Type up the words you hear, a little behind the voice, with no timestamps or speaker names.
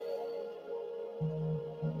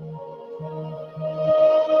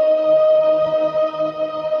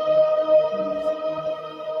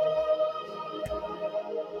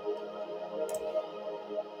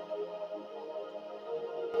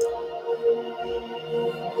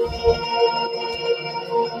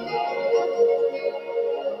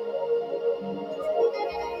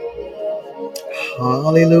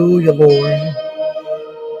Hallelujah, Lord.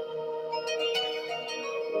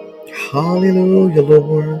 Hallelujah,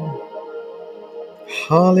 Lord.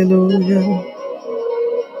 Hallelujah.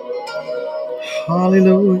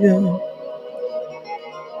 Hallelujah.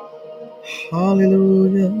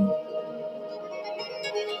 Hallelujah.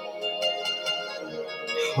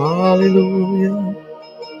 Hallelujah.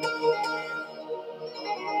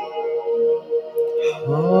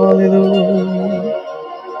 Hallelujah.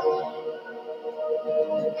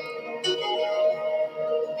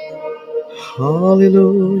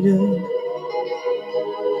 Hallelujah.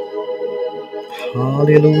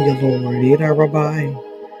 Hallelujah, Lord. Ida Rabbi.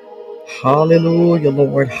 Hallelujah,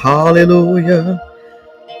 Lord. Hallelujah.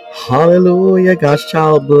 Hallelujah. God's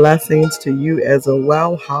child, blessings to you as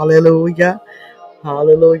well. Hallelujah.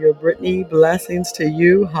 Hallelujah. Brittany, blessings to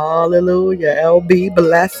you. Hallelujah. LB,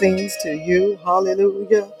 blessings to you.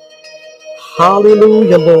 Hallelujah.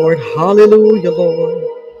 Hallelujah, Lord. Hallelujah, Lord.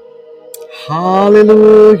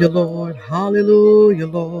 Hallelujah, Lord. Hallelujah,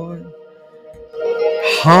 Lord.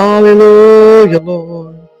 Hallelujah,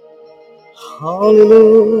 Lord.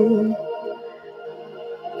 Hallelujah.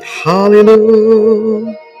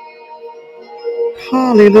 Hallelujah.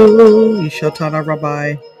 Hallelujah. Shatana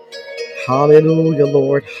Rabbi. Hallelujah,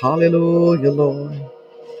 Lord. Hallelujah, Lord.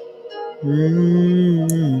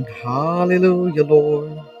 Hallelujah,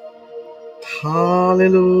 Lord.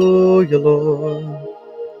 Hallelujah, Lord.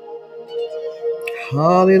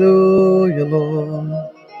 Hallelujah, Lord.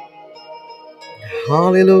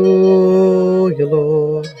 Hallelujah,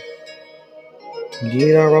 Lord.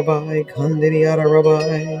 Gira Rabbi, Kandiriara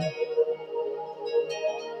Rabbi.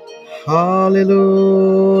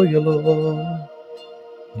 Hallelujah, Lord.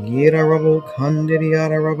 Gira Rabu,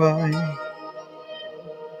 Kandiriara Rabbi.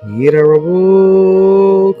 Gira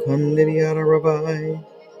Rabu, Kandiriara Rabbi.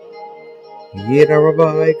 Gira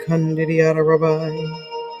Rabbi, Kandiriara Rabbi.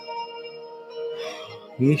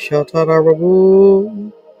 Ishatara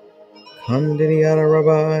Rabu, Kandiriara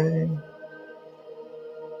Rabbi.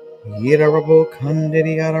 Gira Rabu,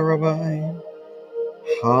 Kandiriara Rabbi.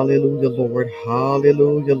 Hallelujah, Lord.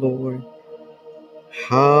 Hallelujah, Lord.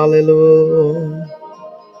 Hallelujah.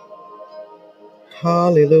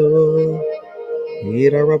 Hallelujah.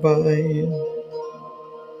 Ira Rabbi.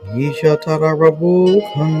 Yishatara Rabu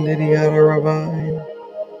Kandiriara Rabbi.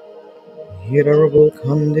 Ira Rabu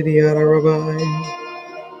Kandiriara Rabbi.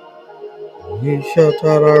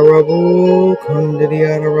 Yishatara Rabu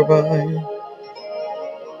Kandiriara Rabbi.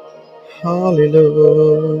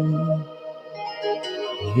 Hallelujah.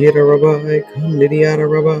 Ira Rabbi Kandiriara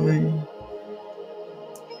Rabbi.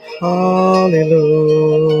 Hallelujah.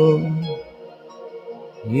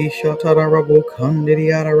 Yishatara Rabu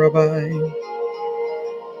Kandiriara Rabbi.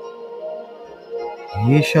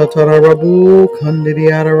 Yishatarabu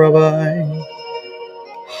Kandiriara Rabbi.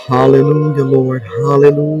 Hallelujah, Lord.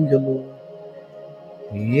 Hallelujah, Lord.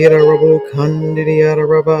 Yidarabu Kandiriara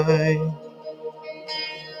Rabbi.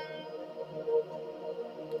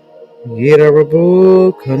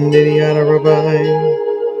 Yidarabu Kandiriara Rabbi.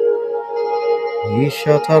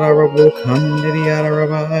 Yishatarabu Kandiriara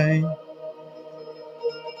Rabbi.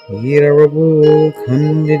 Yidarabu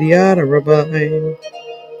Kandiriara Rabbi.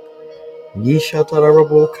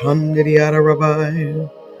 Yishatarabu Kandiriara Rabbi.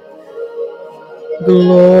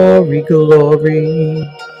 Glory, glory.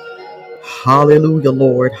 Hallelujah,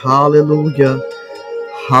 Lord. Hallelujah.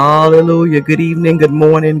 Hallelujah. Good evening, good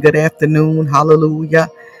morning, good afternoon. Hallelujah.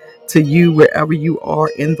 To you, wherever you are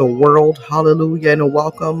in the world. Hallelujah. And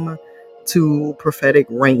welcome to Prophetic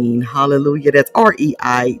Reign. Hallelujah. That's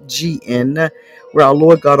REIGN, where our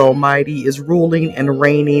Lord God Almighty is ruling and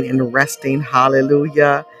reigning and resting.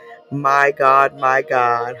 Hallelujah. My God, my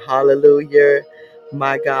God. Hallelujah.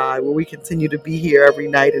 My God, where we continue to be here every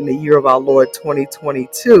night in the year of our Lord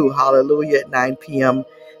 2022. Hallelujah. At 9 p.m.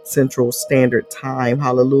 Central Standard Time.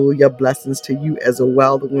 Hallelujah. Blessings to you as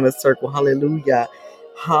well, the Lunar Circle. Hallelujah.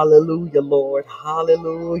 Hallelujah, Lord.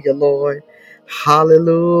 Hallelujah, Lord.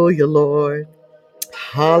 Hallelujah, Lord.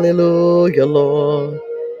 Hallelujah, Lord.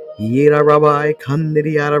 Yira Rabbi,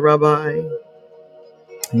 Kandidiyara Rabbi.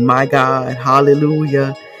 My God.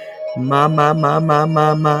 Hallelujah. My.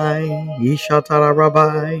 Yishatara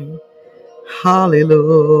Rabbi.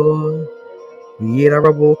 Hallelujah. Yira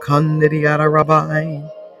Rabbi, Kandidiyara Rabbi.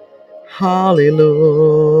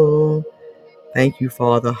 Hallelujah. Thank you,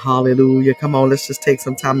 Father. Hallelujah. Come on, let's just take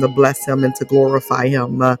some time to bless him and to glorify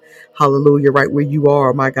him. Hallelujah. Right where you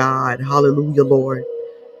are, my God. Hallelujah, Lord.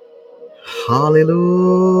 Hallelujah.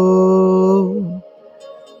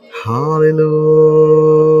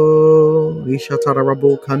 Hallelujah. Yeshatara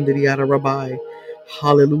Rabu Kandiriara Rabbi.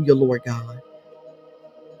 Hallelujah, Lord God.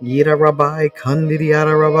 Yira Rabbi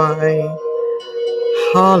Kandiriara Rabbi.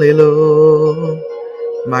 Hallelujah.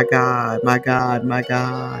 My God, my God, my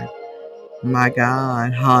God. My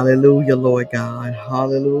God. Hallelujah, Lord God.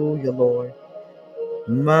 Hallelujah, Lord.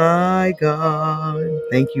 My God.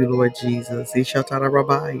 Thank you, Lord Jesus. Ishatara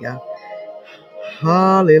Rabbi.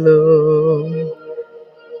 Hallelujah.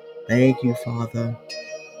 Thank you, Father.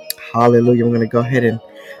 Hallelujah. I'm going to go ahead and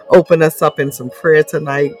open us up in some prayer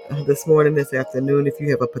tonight, this morning, this afternoon. If you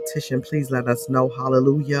have a petition, please let us know.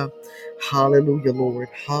 Hallelujah. Hallelujah, Lord.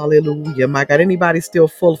 Hallelujah. My God, anybody still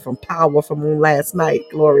full from power from last night?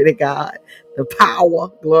 Glory to God. The power.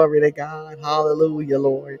 Glory to God. Hallelujah,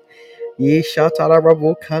 Lord.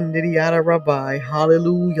 Yeshatarabu Rabbi.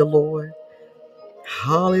 Hallelujah, Lord.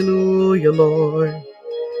 Hallelujah, Lord.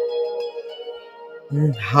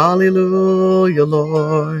 Hallelujah,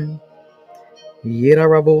 Lord.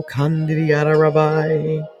 Yerarabo Kandiriara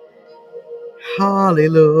Rabbi.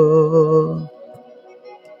 Hallelujah.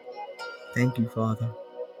 Thank you, Father.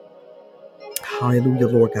 Hallelujah,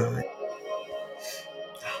 Lord God.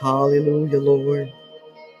 Hallelujah, Lord.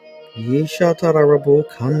 Yeshatarabo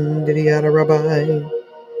Kandiriara Rabbi.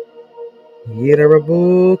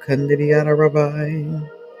 Yerarabo Kandiriara Rabbi.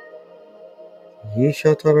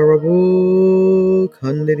 Yeshatarabo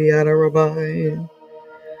Kandiriara Rabbi.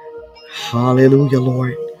 Hallelujah,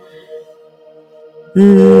 Lord.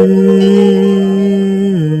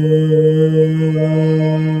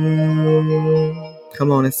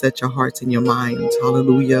 Come on and set your hearts and your minds.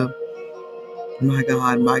 Hallelujah. My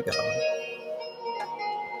God, my God.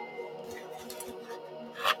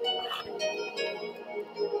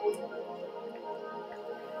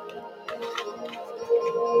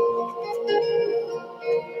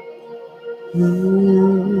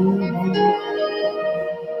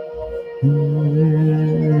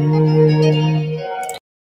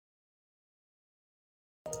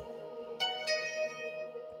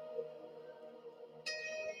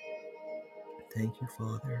 Thank you,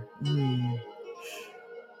 Father.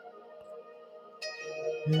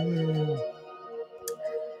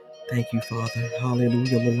 Thank you, Father.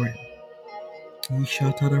 Hallelujah, Lord.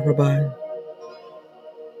 Yeshatarabbi.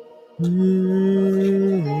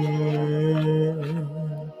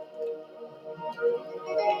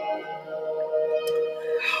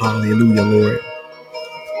 Hallelujah, Lord.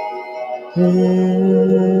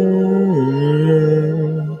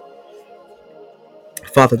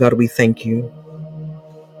 Father God, we thank you.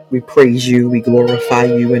 We praise you, we glorify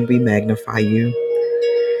you, and we magnify you.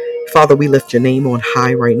 Father, we lift your name on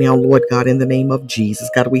high right now, Lord God, in the name of Jesus.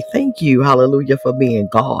 God, we thank you, hallelujah, for being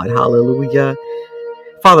God. Hallelujah.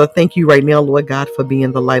 Father, thank you right now, Lord God, for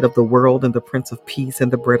being the light of the world and the Prince of Peace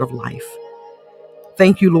and the bread of life.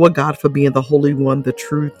 Thank you, Lord God, for being the Holy One, the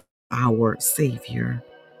truth, our Savior.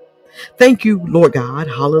 Thank you, Lord God,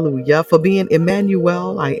 hallelujah, for being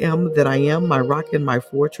Emmanuel. I am that I am, my rock and my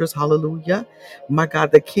fortress, hallelujah. My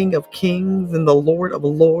God, the King of kings and the Lord of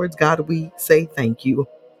lords. God, we say thank you.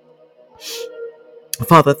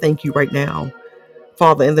 Father, thank you right now.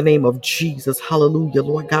 Father, in the name of Jesus, hallelujah,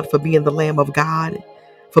 Lord God, for being the Lamb of God,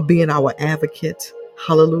 for being our advocate,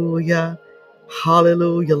 hallelujah,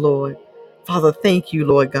 hallelujah, Lord. Father, thank you,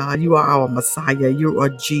 Lord God. You are our Messiah. You are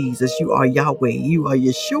Jesus. You are Yahweh. You are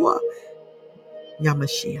Yeshua,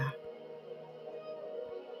 Yamashiach.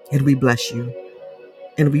 And we bless you,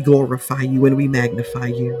 and we glorify you, and we magnify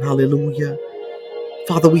you. Hallelujah.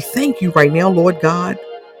 Father, we thank you right now, Lord God,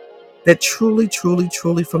 that truly, truly,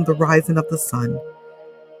 truly from the rising of the sun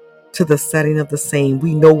to the setting of the same,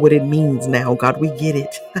 we know what it means now, God. We get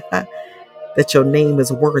it. That your name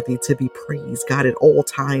is worthy to be praised, God, at all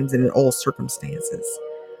times and in all circumstances.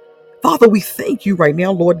 Father, we thank you right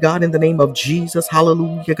now, Lord God, in the name of Jesus.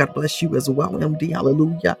 Hallelujah. God bless you as well, MD.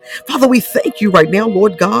 Hallelujah. Father, we thank you right now,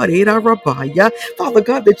 Lord God, Father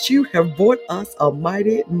God, that you have brought us a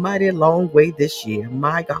mighty, mighty long way this year.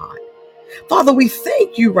 My God. Father, we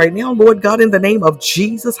thank you right now, Lord God, in the name of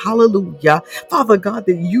Jesus. Hallelujah. Father God,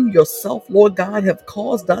 that you yourself, Lord God, have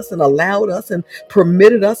caused us and allowed us and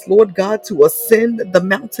permitted us, Lord God, to ascend the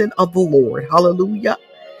mountain of the Lord. Hallelujah.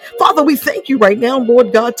 Father, we thank you right now,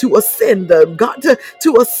 Lord God, to ascend, God,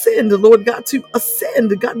 to ascend, Lord God, to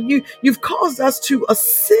ascend. God, you've caused us to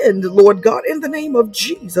ascend, Lord God, in the name of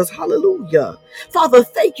Jesus. Hallelujah. Father,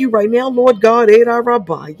 thank you right now, Lord God,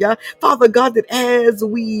 Father God, that as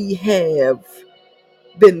we have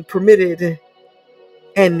been permitted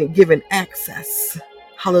and given access,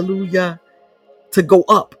 hallelujah, to go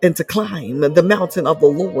up and to climb the mountain of the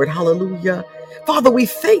Lord, hallelujah. Father, we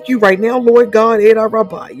thank you right now, Lord God,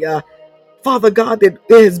 Father God, that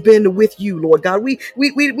has been with you, Lord God. We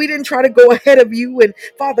didn't try to go ahead of you, and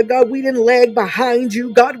Father God, we didn't lag behind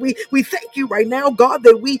you. God, we thank you right now, God,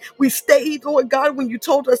 that we stayed, Lord God, when you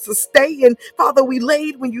told us to stay, and Father, we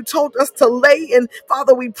laid when you told us to lay, and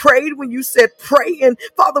Father, we prayed when you said pray, and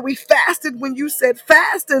Father, we fasted when you said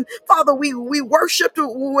fast, and Father, we worshiped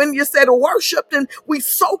when you said worshiped, and we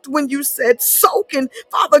soaked when you said soak, and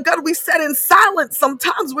Father God, we sat in silence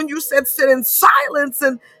sometimes when you said sit in silence,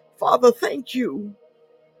 and Father, thank you.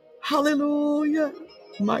 Hallelujah.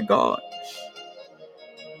 My God.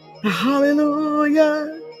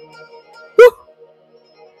 Hallelujah. Woo.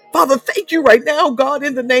 Father, thank you right now, God,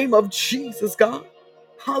 in the name of Jesus, God.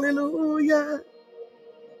 Hallelujah.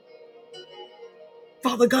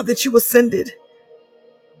 Father God, that you ascended,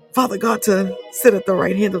 Father God, to sit at the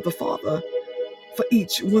right hand of the Father for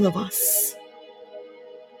each one of us.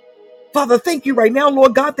 Father, thank you right now,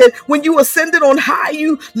 Lord God, that when you ascended on high,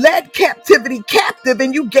 you led captivity captive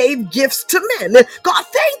and you gave gifts to men. God,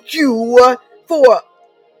 thank you for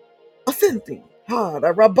ascending.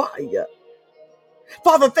 Rabbiah.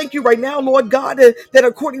 Father, thank you right now, Lord God, that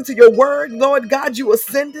according to your word, Lord God, you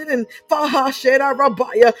ascended and on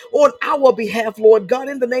our behalf, Lord God,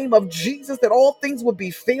 in the name of Jesus, that all things would be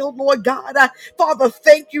filled, Lord God. Father,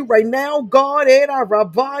 thank you right now, God,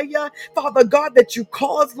 Father God, that you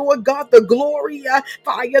caused, Lord God, the glory,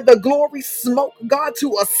 fire, the glory smoke, God,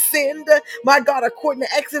 to ascend, my God, according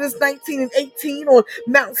to Exodus 19 and 18 on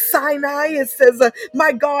Mount Sinai, it says,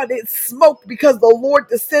 my God, it smoked because the Lord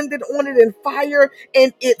descended on it in fire,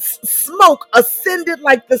 and its smoke ascended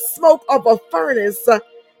like the smoke of a furnace,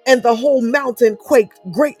 and the whole mountain quaked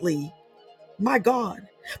greatly. My God.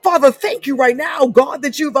 Father, thank you right now, God,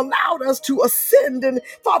 that you've allowed us to ascend and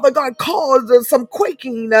Father God caused some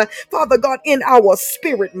quaking, Father God, in our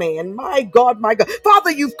spirit, man. My God, my God.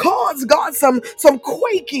 Father, you've caused, God, some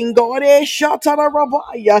quaking, God.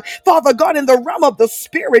 Father God, in the realm of the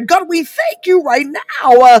spirit. God, we thank you right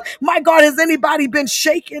now. My God, has anybody been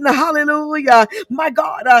shaken? Hallelujah. My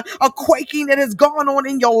God, a quaking that has gone on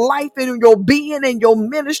in your life and in your being and your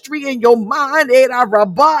ministry and your mind.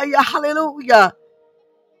 Hallelujah.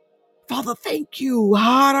 Father, thank you.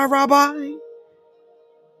 Rabbi.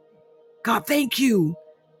 God, thank you.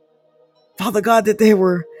 Father God, that there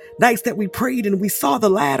were nights that we prayed and we saw the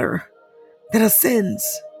ladder that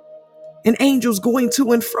ascends and angels going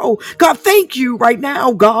to and fro. God, thank you right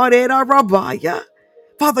now, God, at our Rabbi.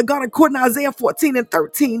 Father God, according to Isaiah 14 and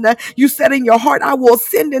 13, you said in your heart, I will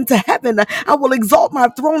ascend into heaven. I will exalt my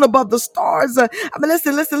throne above the stars.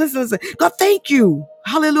 Listen. God, thank you.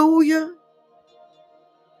 Hallelujah.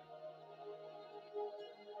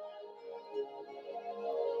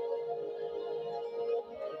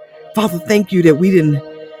 Father, thank you that we didn't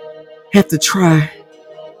have to try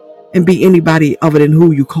and be anybody other than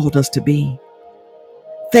who you called us to be.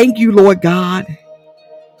 Thank you, Lord God.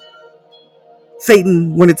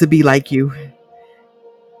 Satan wanted to be like you.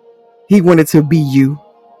 He wanted to be you.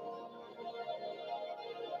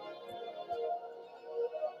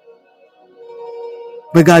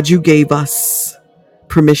 But God, you gave us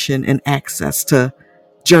permission and access to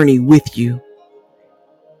journey with you.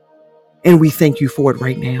 And we thank you for it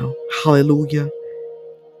right now. Hallelujah.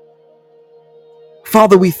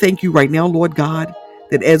 Father, we thank you right now, Lord God,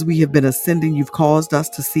 that as we have been ascending, you've caused us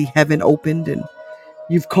to see heaven opened and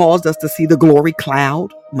you've caused us to see the glory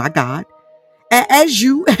cloud, my God. As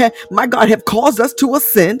you, my God, have caused us to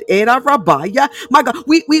ascend in our Rabbah. My God,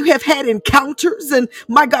 we have had encounters and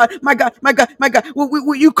my God,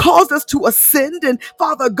 you caused us to ascend and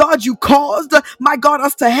Father God, you caused, my God,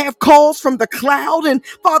 us to have calls from the cloud and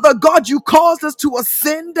Father God, you caused us to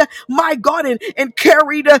ascend, my God, and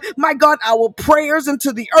carried, my God, our prayers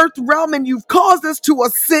into the earth realm and you've caused us to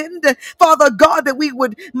ascend, Father God, that we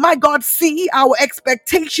would, my God, see our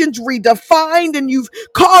expectations redefined and you've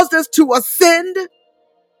caused us to ascend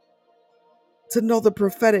to know the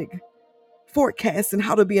prophetic forecast and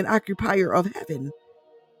how to be an occupier of heaven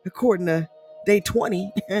according to day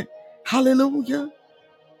 20. Hallelujah.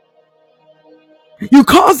 You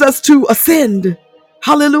cause us to ascend.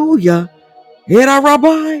 Hallelujah. Yera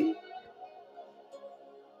Rabbi.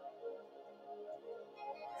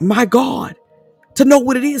 My God, to know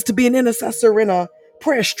what it is to be an intercessor and a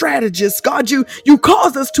prayer strategist. God, you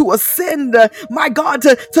caused us to ascend, my God,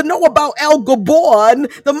 to know about El Gabor and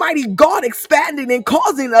the mighty God expanding and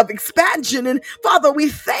causing of expansion. And Father, we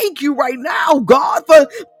thank you right now, God, for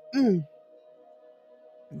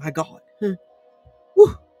my God.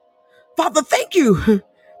 Woo. Father, thank you.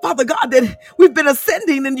 Father God, that we've been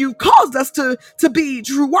ascending and you caused us to be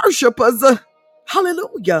true worshipers.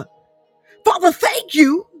 Hallelujah. Father, thank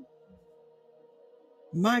you.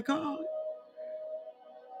 My God.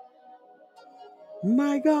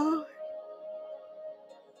 My God,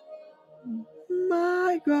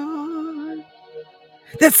 my God.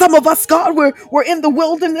 That some of us, God, were in the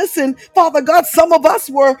wilderness, and Father God, some of us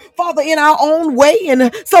were, Father, in our own way,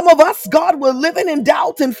 and some of us, God, were living in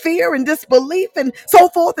doubt and fear and disbelief and so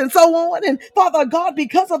forth and so on. And Father God,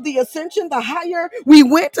 because of the ascension, the higher we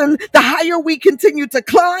went and the higher we continue to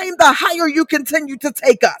climb, the higher you continue to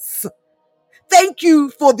take us. Thank you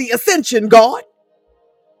for the ascension, God.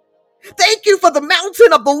 Thank you for the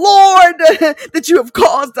mountain of the Lord that you have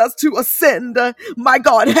caused us to ascend. My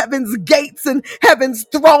God, heaven's gates and heaven's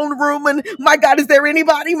throne room. And my God, is there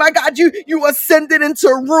anybody? My God, you ascended into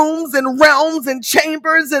rooms and realms and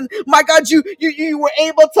chambers. And my God, you were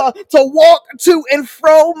able to walk to and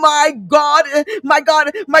fro. My God, my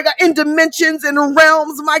God, in dimensions and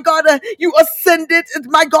realms. My God, you ascended,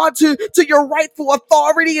 my God, to your rightful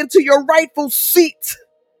authority and to your rightful seat.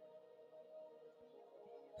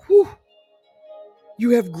 Whew.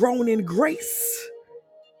 You have grown in grace.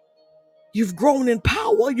 You've grown in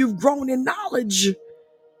power. You've grown in knowledge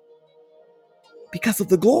because of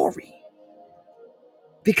the glory,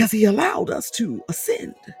 because he allowed us to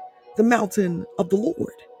ascend the mountain of the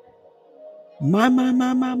Lord. My, my,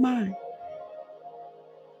 my, my, my.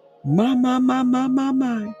 My, my, my, my, my,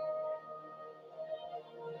 my.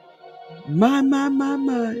 My, my, my,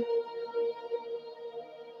 my.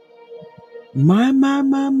 My, my,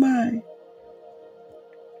 my, my.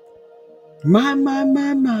 My, my,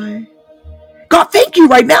 my, my. God, thank you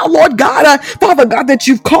right now, Lord God, Father God, that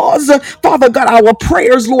you've caused, Father God, our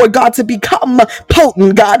prayers, Lord God, to become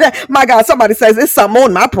potent, God. My God, somebody says it's something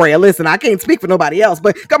on my prayer. Listen, I can't speak for nobody else,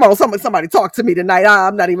 but come on, somebody talk to me tonight.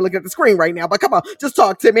 I'm not even looking at the screen right now, but come on, just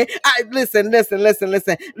talk to me. Listen.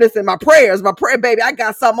 My prayer, baby. I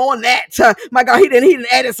got something on that. My God, he didn't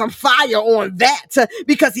add some fire on that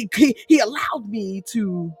because he allowed me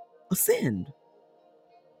to ascend.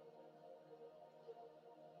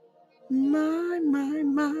 My.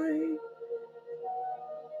 My.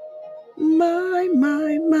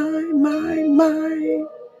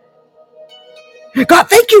 God,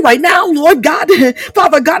 thank you right now, Lord God,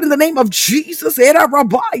 Father God, in the name of Jesus,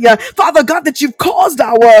 Father God, that you've caused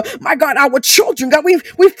our children, God,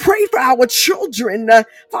 we've prayed for our children,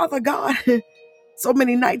 Father God, so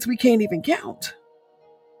many nights we can't even count.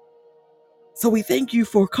 So we thank you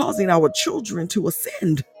for causing our children to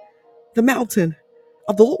ascend the mountain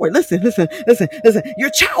of the Lord. Listen. Your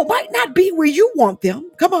child might not be where you want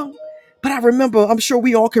them. Come on. But I remember, I'm sure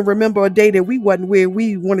we all can remember a day that we wasn't where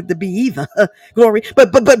we wanted to be either. Glory.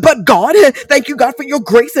 But God, thank you, God, for your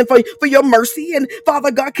grace and for your mercy. And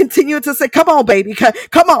Father God, continue to say, come on, baby. Come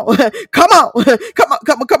on. Come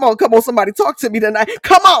on. Somebody talk to me tonight.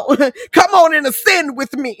 Come on and ascend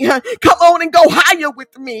with me. Come on and go higher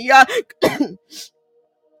with me.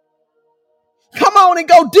 Come on and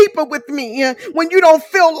go deeper with me when you don't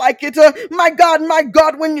feel like it. My God,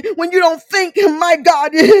 when you don't think, my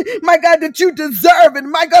God, that you deserve it.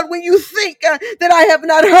 My God, when you think that I have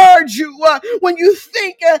not heard you, when you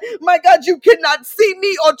think, my God, you cannot see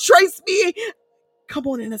me or trace me, come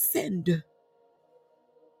on and ascend.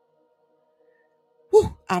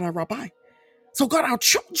 Whew, Rabbi. So God, our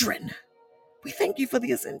children, we thank you for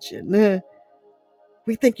the ascension.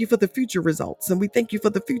 We thank you for the future results, and we thank you for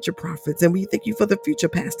the future prophets, and we thank you for the future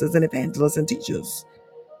pastors and evangelists and teachers.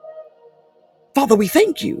 Father, we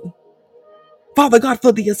thank you, Father God,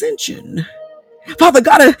 for the ascension. Father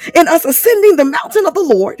God, in us ascending the mountain of the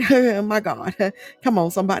Lord, my God, come on,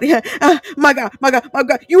 somebody, my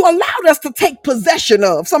God, you allowed us to take possession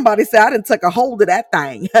of. Somebody said, I didn't take a hold of that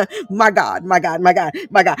thing. My God,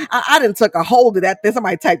 I didn't took a hold of that thing.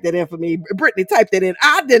 Somebody typed that in for me. Brittany typed that in.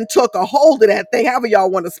 I didn't took a hold of that thing. However y'all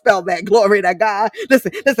want to spell that. Glory to God.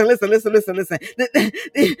 Listen.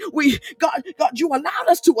 God, you allowed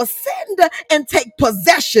us to ascend and take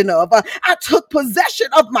possession of. I took possession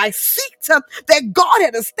of my seat that God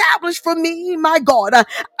had established for me, my God.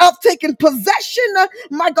 I've taken possession,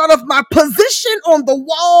 my God, of my position on the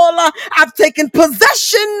wall. I've taken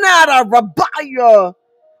possession, Rabbiah,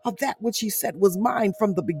 of that which he said was mine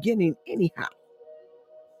from the beginning anyhow.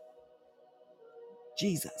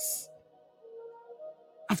 Jesus.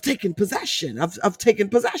 I've taken possession. I've taken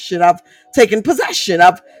possession. I've taken possession.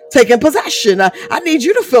 I've taken possession. I need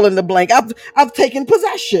you to fill in the blank. I've taken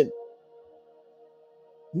possession.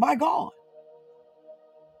 My God.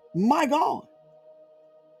 My God.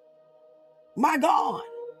 My God.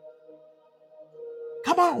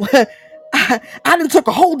 Come on. I done took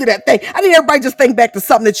a hold of that thing. I need everybody just think back to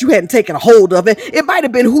something that you hadn't taken a hold of. It might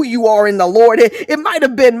have been who you are in the Lord. It might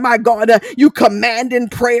have been, my God, you commanding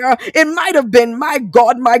prayer. It might have been, my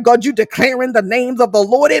God, you declaring the names of the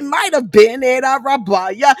Lord. It might have been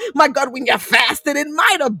my God, when you fasted. It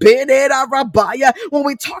might have been when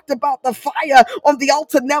we talked about the fire on the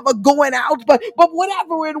altar never going out. But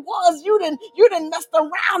whatever it was, you didn't messed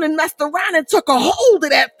around and took a hold of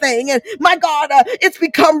that thing. And my God, it's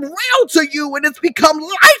become real to you and it's become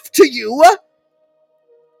life to you.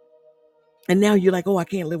 And now you're like, oh, I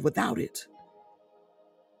can't live without it.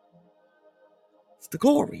 It's the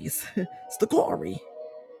glories. It's the glory.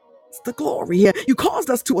 It's the glory. You caused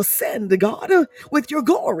us to ascend, God, with your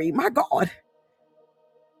glory, my God.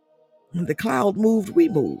 When the cloud moved, we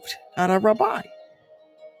moved. Ara Rabbi.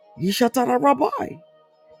 Yishatara Rabbi.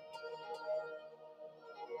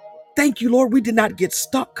 Thank you, Lord. We did not get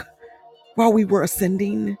stuck while we were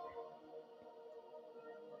ascending.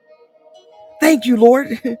 Thank you,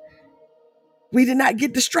 Lord. We did not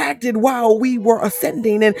get distracted while we were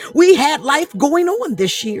ascending, and we had life going on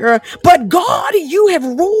this year. But God, you have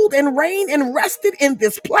ruled and reigned and rested in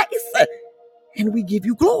this place, and we give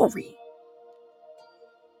you glory.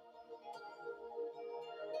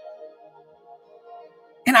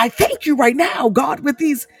 And I thank you right now, God, with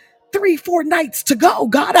these 3-4 nights to go.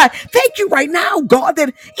 God, I thank you right now, God,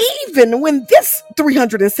 that even when this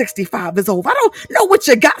 365 is over, I don't know what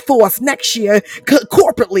you got for us next year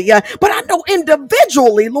corporately, but I know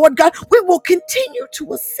individually, Lord God, we will continue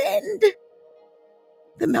to ascend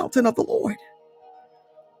the mountain of the Lord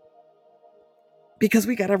because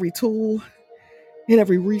we got every tool and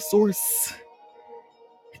every resource.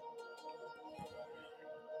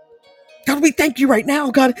 God, we thank you right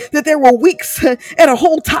now, God, that there were weeks at a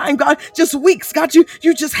whole time, God, just weeks. God,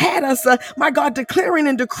 you just had us, my God, declaring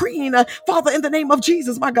and decreeing, Father, in the name of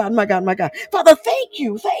Jesus, my God, my God, my God. Father, thank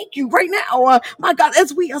you right now, my God,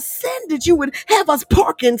 as we ascended, you would have us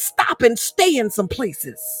park and stop and stay in some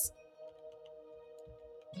places.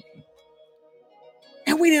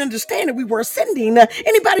 And we didn't understand that we were ascending.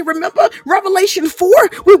 Anybody remember Revelation 4?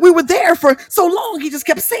 We were there for so long. He just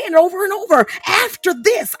kept saying it over and over. After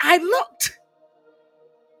this, I looked.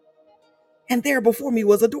 And there before me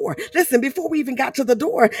was a door. Listen, before we even got to the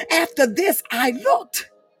door, after this, I looked.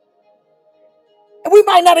 And we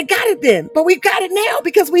might not have got it then, but we got it now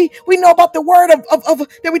because we know about the word of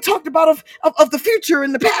that we talked about of the future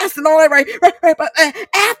and the past and all that, right. But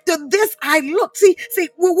after this, I looked. See,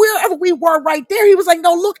 wherever we were right there, he was like,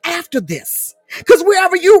 no, look after this. Because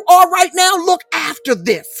wherever you are right now, look after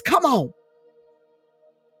this. Come on.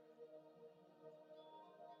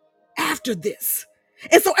 After this.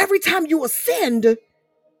 And so every time you ascend,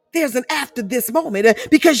 there's an after this moment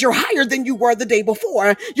because you're higher than you were the day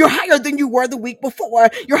before. You're higher than you were the week before.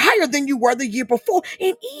 You're higher than you were the year before.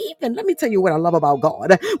 And even, let me tell you what I love about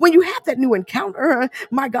God. When you have that new encounter,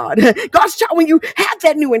 my God, God's child, when you have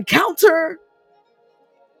that new encounter,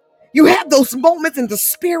 you have those moments in the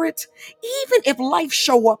spirit. Even if life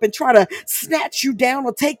show up and try to snatch you down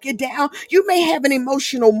or take you down, you may have an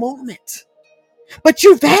emotional moment. But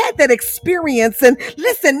you've had that experience, and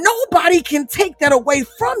listen, nobody can take that away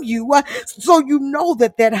from you. So you know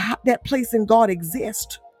that place in God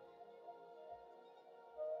exists.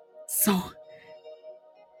 So,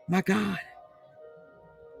 my God,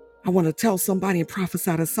 I want to tell somebody and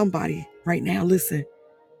prophesy to somebody right now. Listen,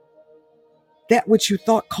 that which you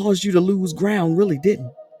thought caused you to lose ground really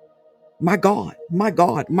didn't. My God, my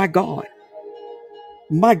God, my God,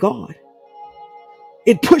 my God.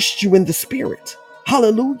 It pushed you in the spirit.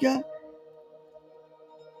 Hallelujah.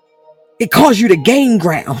 It caused you to gain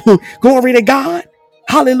ground. Glory to God.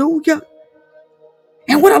 Hallelujah.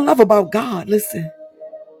 And what I love about God, listen,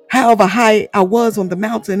 however high I was on the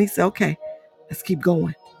mountain, he said, okay, let's keep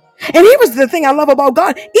going. And here was the thing I love about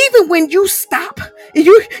God. Even when you stop,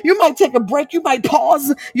 you might take a break, you might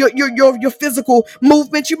pause your physical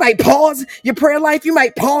movement, you might pause your prayer life, you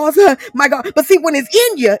might pause, my God. But see, when it's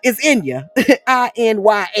in you.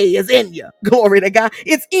 INYA is in you. Glory to God.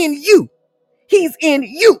 It's in you. He's in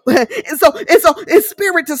you. And so it's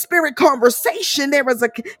spirit to spirit conversation. There is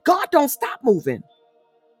God don't stop moving,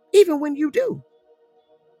 even when you do.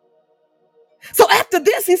 So after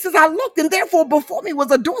this, he says, I looked, and therefore before me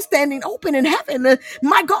was a door standing open in heaven.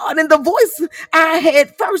 My God, and the voice I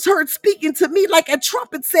had first heard speaking to me like a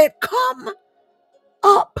trumpet said, come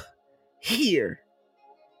up here.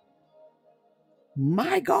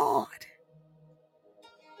 My God.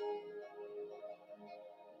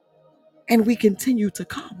 And we continue to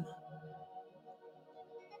come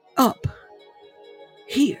up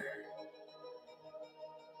here.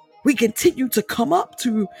 We continue to come up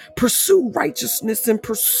to pursue righteousness and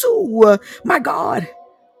pursue, my God,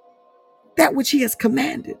 that which he has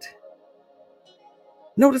commanded.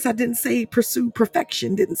 Notice I didn't say pursue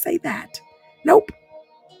perfection, didn't say that. Nope.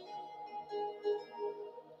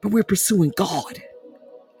 But we're pursuing God,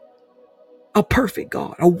 a perfect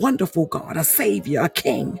God, a wonderful God, a Savior, a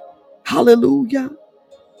King. Hallelujah.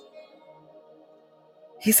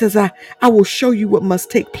 He says, I will show you what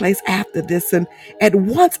must take place after this. And at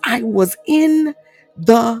once I was in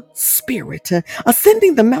the Spirit.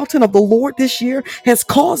 Ascending the mountain of the Lord this year has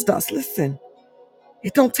caused us, listen,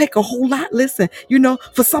 it don't take a whole lot. Listen,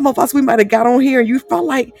 for some of us, we might have got on here and you felt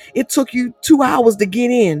like it took you 2 hours to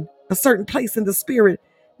get in a certain place in the Spirit.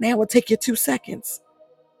 Now it will take you 2 seconds,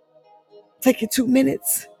 take you 2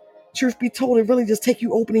 minutes. Truth be told, it really just take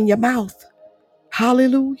you opening your mouth.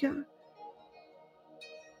 Hallelujah.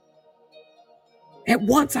 At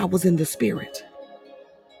once I was in the Spirit.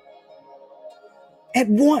 At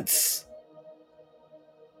once.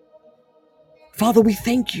 Father, we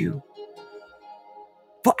thank you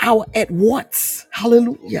for our at once.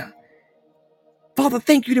 Hallelujah. Father,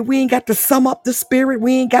 thank you that we ain't got to sum up the Spirit.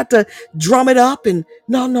 We ain't got to drum it up and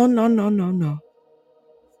no.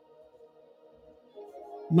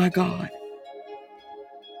 My God.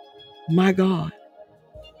 My God.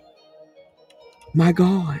 My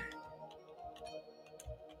God.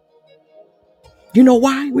 You know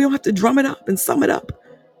why? We don't have to drum it up and sum it up.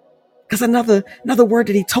 Because another word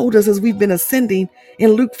that he told us as we've been ascending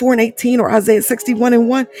in Luke 4:18 or Isaiah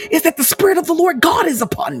 61:1 is that the Spirit of the Lord God is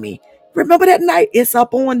upon me. Remember that night? It's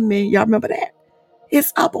up on me. Y'all remember that?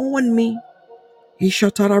 It's up on me.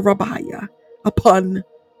 Ishatara Rabaya. Up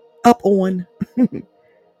on.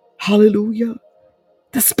 Hallelujah.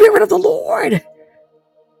 The Spirit of the Lord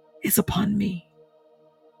is upon me.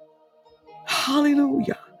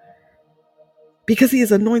 Hallelujah. Because he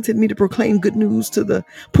has anointed me to proclaim good news to the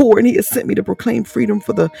poor, and he has sent me to proclaim freedom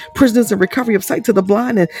for the prisoners and recovery of sight to the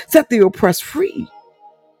blind and set the oppressed free,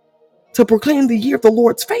 to proclaim the year of the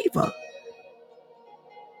Lord's favor.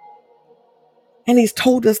 And he's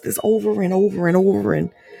told us this over and over and over. And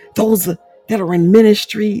those that are in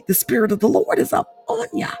ministry, the Spirit of the Lord is up on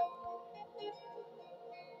ya.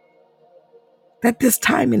 That this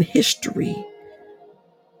time in history,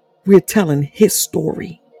 we're telling his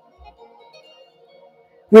story.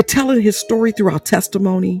 We're telling his story through our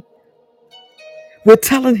testimony. We're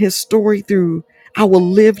telling his story through our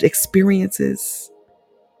lived experiences.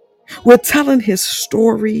 We're telling his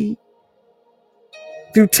story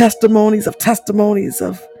through testimonies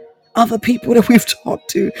of other people that we've talked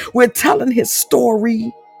to. We're telling his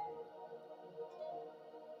story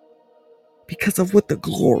because of what the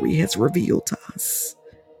glory has revealed to us.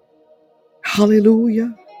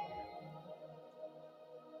 Hallelujah.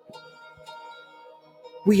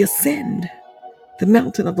 We ascend the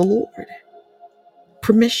mountain of the Lord.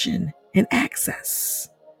 Permission and access.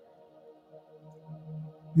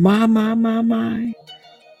 My.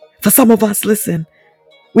 For some of us, listen,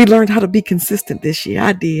 we learned how to be consistent this year.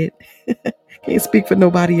 I did. Can't speak for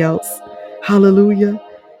nobody else. Hallelujah.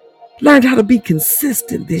 Learned how to be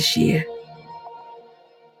consistent this year.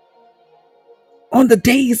 On the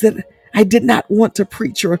days that I did not want to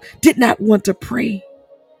preach or did not want to pray.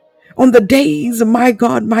 On the days, my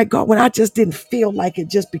God, when I just didn't feel like it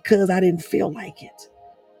just because I didn't feel like it.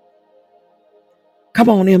 Come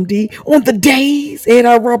on, MD. On the days,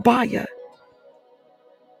 Eda Rabaya,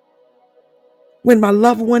 when my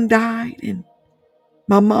loved one died and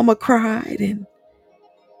my mama cried, and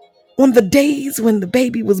on the days when the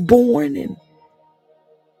baby was born, and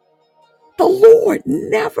the Lord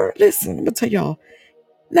never, listen, I'm gonna tell y'all,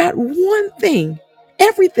 not one thing,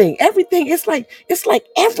 everything, it's like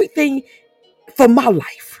everything for my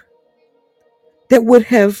life that would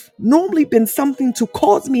have normally been something to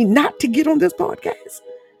cause me not to get on this podcast.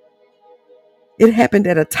 It happened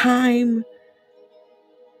at a time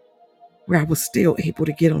where I was still able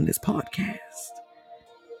to get on this podcast.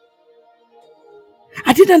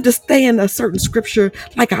 I didn't understand a certain scripture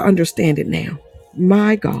like I understand it now.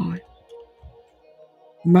 My God.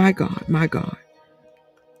 My God, my God.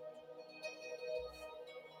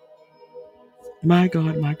 My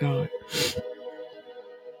God, my God.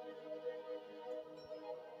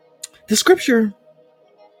 The scripture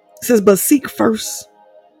says, but seek first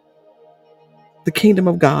the kingdom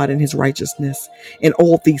of God and his righteousness, and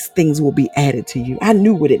all these things will be added to you. I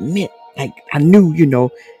knew what it meant. Like I knew,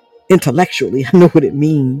 intellectually, I know what it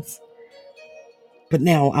means. But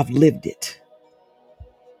now I've lived it.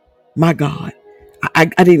 My God. I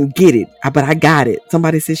didn't get it, but I got it.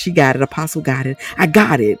 Somebody said she got it. Apostle got it. I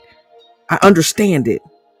got it. I understand it.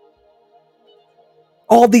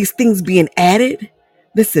 all these things being added.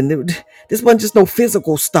 Listen, this wasn't just no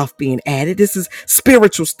physical stuff being added. This is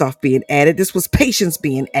spiritual stuff being added. This was patience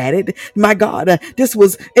being added. My God, this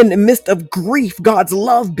was in the midst of grief, God's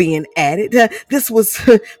love being added. This was,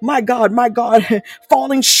 my God,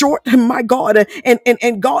 falling short, my God,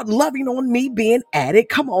 and God loving on me being added.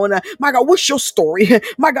 Come on, my God, what's your story?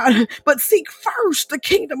 My God, but seek first the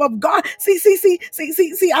kingdom of God. See,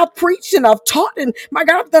 I've preached and I've taught, and my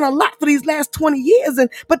God, I've done a lot for these last 20 years,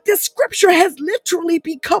 but this scripture has literally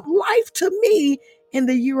become life to me in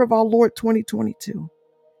the year of our Lord 2022.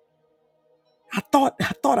 I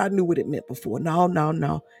thought I knew what it meant before. No.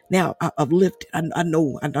 Now I've lived it. I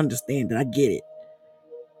know, I understand it. I get it.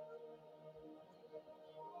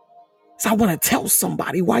 So I want to tell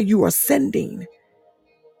somebody, while you are ascending,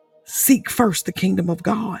 seek first the kingdom of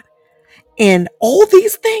God. And all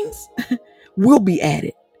these things will be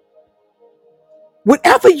added.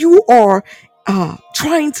 Whatever you are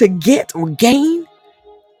trying to get or gain,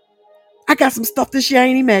 I got some stuff this year I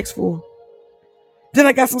ain't even asked for. Then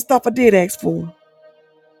I got some stuff I did ask for.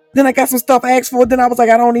 Then I got some stuff I asked for. Then I was like,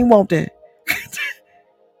 I don't even want that.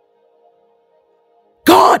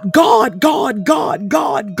 God.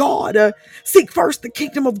 Seek first the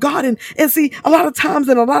kingdom of God. And see, a lot of times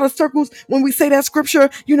in a lot of circles, when we say that scripture,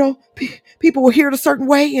 people will hear it a certain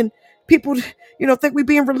way, and people, think we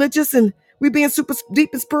being religious and we being super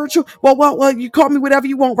deep and spiritual. Well, you call me whatever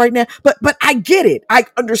you want right now. But I get it. I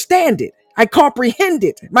understand it. I comprehend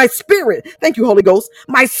it. My spirit, thank you, Holy Ghost.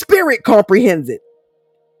 My spirit comprehends it.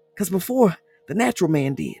 Because before, the natural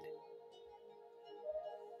man did.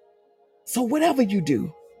 So whatever you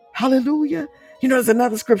do, hallelujah. There's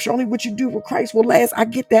another scripture, only what you do with Christ will last. I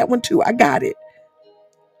get that one too. I got it.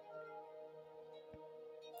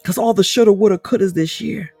 Because all the shoulda, woulda, couldas this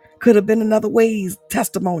year could have been another ways,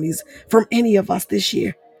 testimonies from any of us this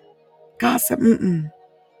year. God said,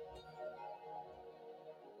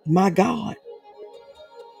 my God.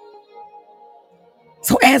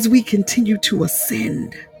 So as we continue to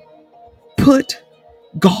ascend, put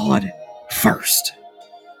God first.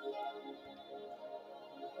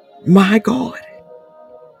 My God.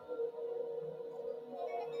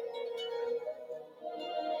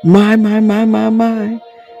 My.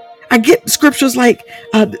 I get scriptures like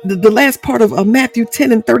the last part of Matthew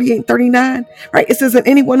 10 and 38 and 39, right? It says that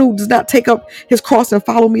anyone who does not take up his cross and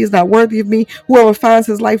follow me is not worthy of me. Whoever finds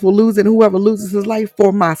his life will lose it, and whoever loses his life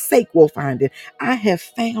for my sake will find it. I have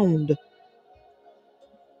found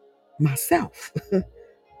myself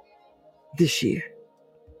this year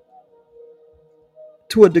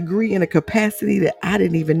to a degree and a capacity that I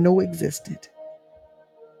didn't even know existed.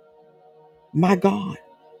 My God.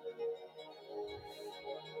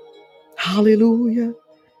 Hallelujah.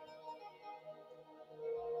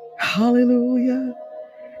 Hallelujah.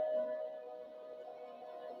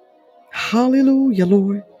 Hallelujah,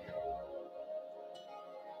 Lord.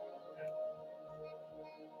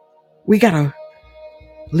 We got to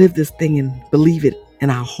live this thing and believe it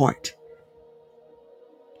in our heart.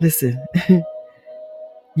 Listen,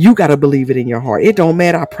 you got to believe it in your heart. It don't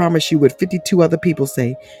matter. I promise you what 52 other people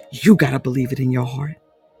say. You got to believe it in your heart.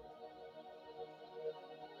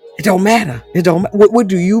 It don't matter. What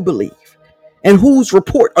do you believe? And whose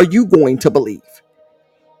report are you going to believe?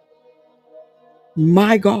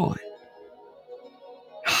 My God.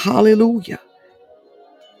 Hallelujah.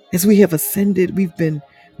 As we have ascended, we've been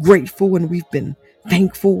grateful and we've been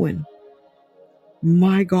thankful. And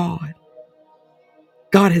my God,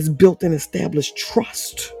 God has built and established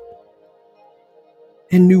trust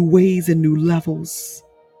in new ways and new levels.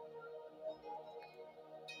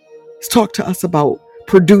 He's talked to us about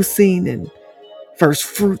producing and first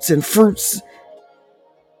fruits and fruits.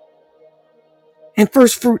 And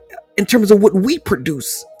first fruit in terms of what we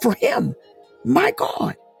produce for him. My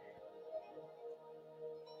God.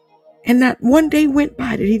 And not one day went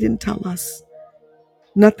by that he didn't tell us.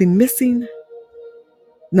 Nothing missing,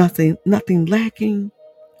 nothing lacking,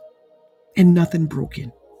 and nothing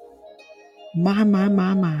broken. My.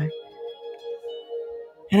 And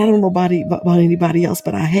I don't know about anybody else,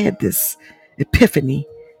 but I had this epiphany,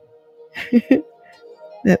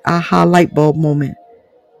 that aha light bulb moment.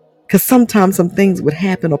 Because sometimes some things would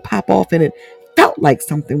happen or pop off and it felt like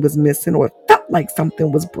something was missing or it felt like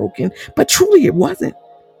something was broken. But truly it wasn't.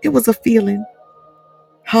 It was a feeling.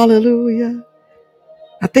 Hallelujah.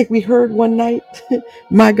 I think we heard one night,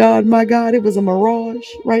 my God, it was a mirage,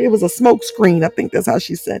 right? It was a smoke screen. I think that's how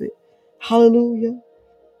she said it. Hallelujah.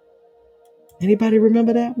 Anybody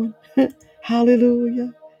remember that one?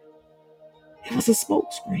 Hallelujah. It was a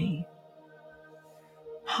smoke screen.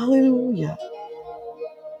 Hallelujah.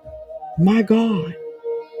 My God.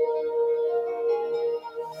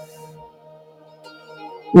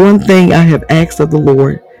 One thing I have asked of the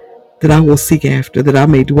Lord that I will seek after, that I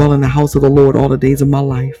may dwell in the house of the Lord all the days of my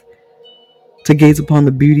life, to gaze upon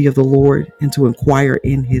the beauty of the Lord and to inquire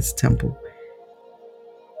in his temple.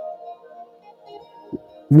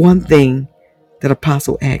 One thing that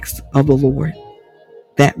Apostle asked of the Lord,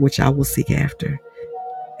 that which I will seek after,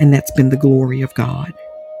 and that's been the glory of God.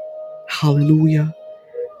 Hallelujah.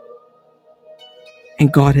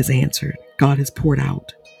 And God has answered. God has poured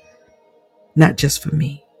out, not just for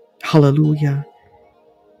me. Hallelujah.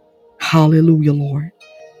 Hallelujah, Lord.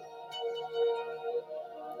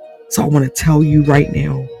 So I want to tell you right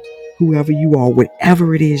now, whoever you are,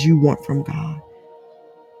 whatever it is you want from God,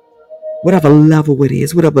 whatever level it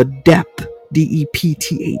is, whatever depth,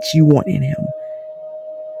 DEPTH, you want in him,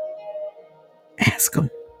 ask him.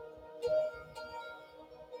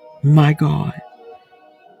 My God,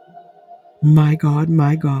 my God,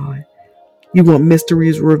 my God. You want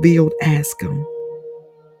mysteries revealed? Ask him.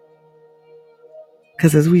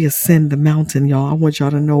 Because as we ascend the mountain, y'all, I want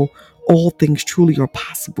y'all to know all things truly are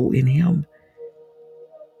possible in him.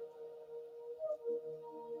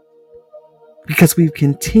 Because we've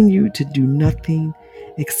continued to do nothing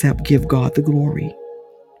except give God the glory.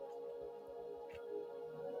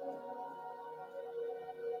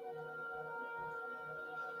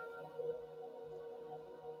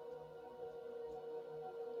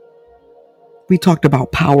 We talked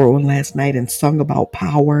about power on last night and sung about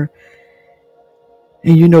power.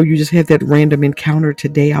 And you just had that random encounter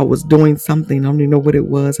today. I was doing something, I don't even know what it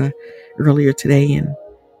was, earlier today, and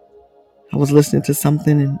I was listening to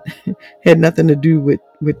something and had nothing to do with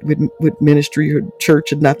ministry or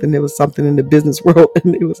church or nothing. There was something in the business world,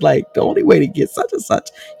 and it was like, the only way to get such and such,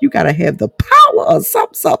 you got to have the power of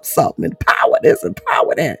something, and power this and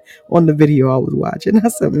power that on the video I was watching. I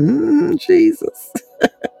said, Jesus.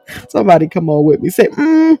 Somebody come on with me. Say,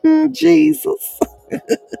 Jesus.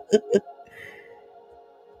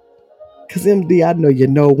 Because MD, I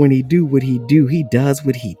know when he do what he do, he does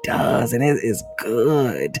what he does, and it is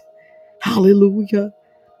good. Hallelujah.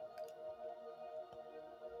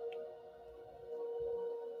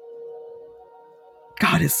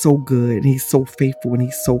 God is so good, and he's so faithful, and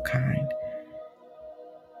he's so kind.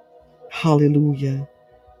 Hallelujah.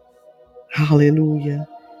 Hallelujah.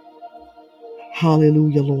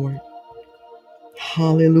 Hallelujah, Lord.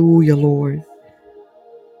 Hallelujah, Lord.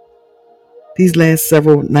 These last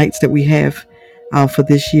several nights that we have for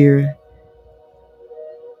this year,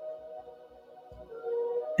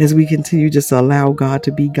 as we continue just to allow God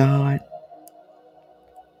to be God,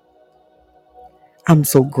 I'm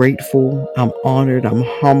so grateful. I'm honored. I'm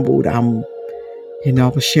humbled. I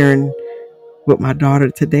was sharing with my daughter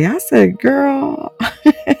today. I said, girl,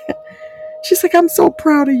 she's like, I'm so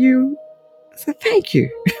proud of you. I said, thank you.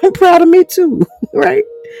 I'm proud of me too, right?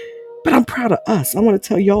 But I'm proud of us. I want to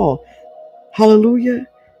tell y'all, hallelujah,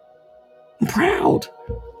 I'm proud.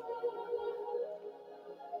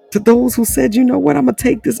 To those who said, you know what, I'm going to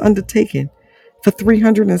take this undertaking for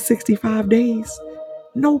 365 days.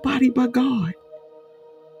 Nobody but God.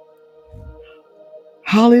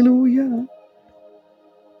 Hallelujah.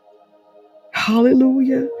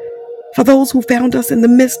 Hallelujah. For those who found us in the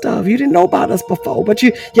midst of, you didn't know about us before, but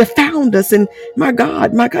you found us, and my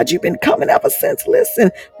God, you've been coming ever since.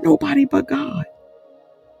 Listen, nobody but God.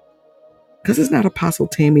 Because it's not Apostle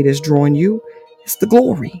Tammy that's drawing you. It's the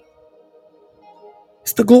glory.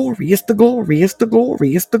 It's the glory. It's the glory. It's the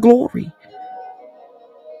glory. It's the glory.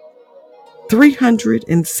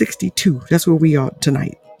 362. That's where we are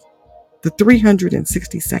tonight. The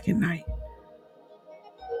 362nd night.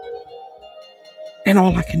 And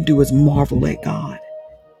all I can do is marvel at God.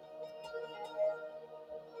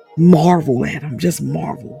 Marvel at him. Just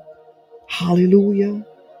marvel. Hallelujah.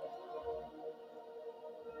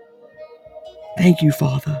 Thank you,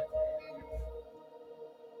 Father.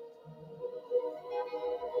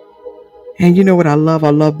 And you know what I love?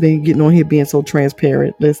 I love getting on here being so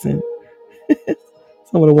transparent. Listen,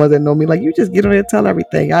 some of the ones that know me, like, you just get on here and tell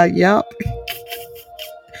everything. Yep.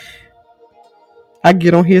 I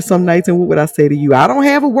get on here some nights, and what would I say to you? I don't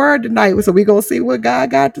have a word tonight, so we're going to see what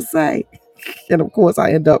God got to say. And of course,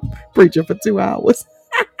 I end up preaching for 2 hours.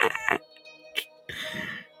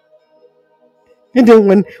 And then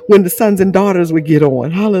when the sons and daughters would get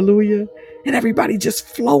on, hallelujah, and everybody just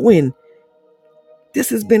flowing. This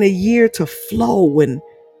has been a year to flow. And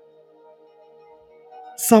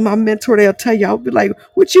some I mentor, they'll tell you, I'll be like,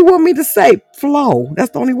 what you want me to say? Flow.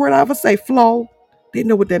 That's the only word I ever say, flow. They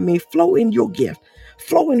know what that means. Flow in your gift.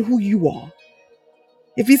 Flow in who you are.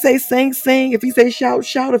 If he say sing, sing. If he say shout,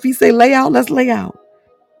 shout. If he say lay out, let's lay out.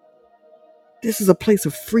 This is a place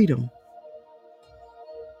of freedom.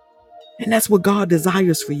 And that's what God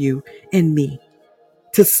desires for you and me,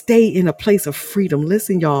 to stay in a place of freedom.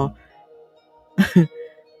 Listen, y'all,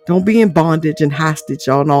 don't be in bondage and hostage,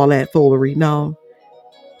 y'all, and all that foolery. No,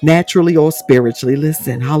 naturally or spiritually.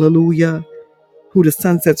 Listen, hallelujah. Who the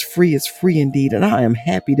Son sets free is free indeed. And I am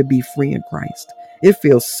happy to be free in Christ. It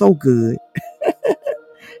feels so good.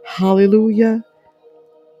 Hallelujah.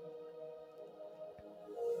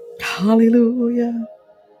 Hallelujah.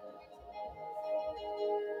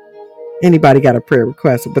 Anybody got a prayer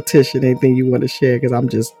request, a petition, anything you want to share? Because I'm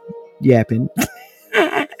just yapping.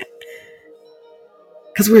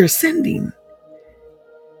 Because we're ascending.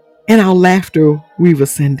 In our laughter, we've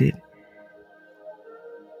ascended.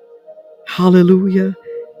 Hallelujah.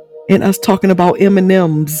 And us talking about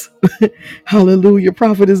M&Ms. Hallelujah.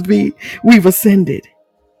 Prophetess V, we've ascended.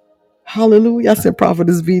 Hallelujah. I sent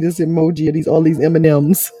Prophetess V this emoji of all these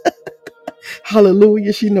M&Ms.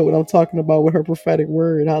 Hallelujah. She know what I'm talking about with her prophetic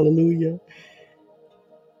word. Hallelujah.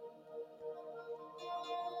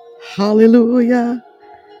 Hallelujah.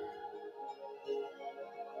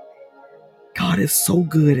 God is so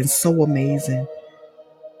good and so amazing.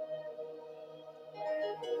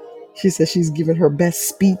 She said she's given her best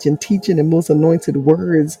speech and teaching and most anointed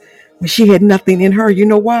words when she had nothing in her. You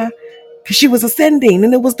know why? Because she was ascending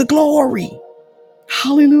and it was the glory.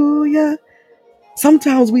 Hallelujah.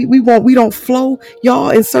 Sometimes we don't flow, y'all,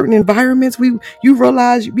 in certain environments. You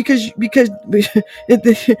realize because you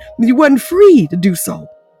wasn't free to do so.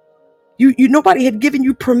 You nobody had given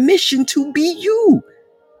you permission to be you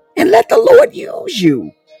and let the Lord use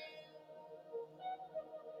you.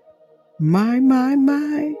 My.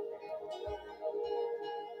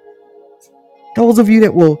 Those of you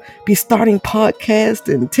that will be starting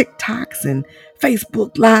podcasts and TikToks and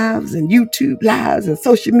Facebook lives and YouTube lives and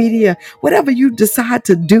social media, whatever you decide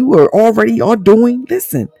to do or already are doing,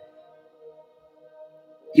 listen,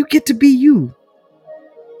 you get to be you.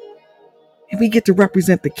 And we get to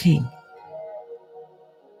represent the King.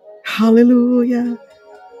 Hallelujah.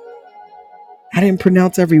 I didn't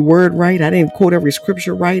pronounce every word right. I didn't quote every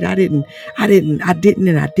scripture right. I didn't.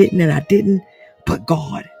 But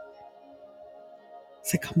God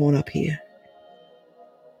said, come on up here.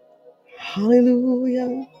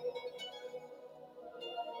 Hallelujah.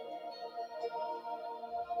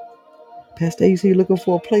 Pastor, you see you looking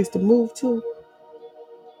for a place to move to?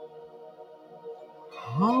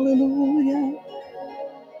 Hallelujah.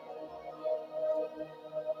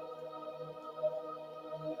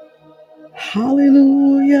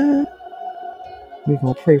 Hallelujah. We're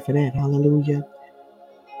going to pray for that. Hallelujah.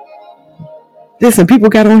 Listen, people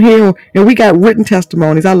got on here and we got written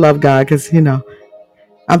testimonies. I love God because,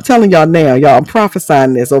 I'm telling y'all now, y'all, I'm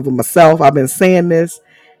prophesying this over myself. I've been saying this.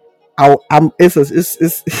 I ain't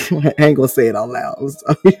gonna say it out loud.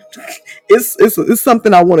 It's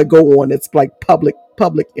something I want to go on. It's like public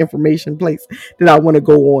information place that I want to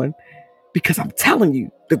go on because I'm telling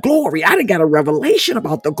you the glory. I done got a revelation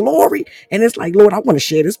about the glory, and it's like, Lord, I want to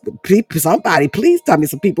share this with people. Somebody, please tell me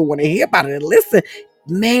some people want to hear about it and listen.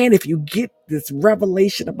 Man, if you get this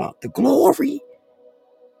revelation about the glory,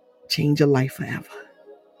 change your life forever.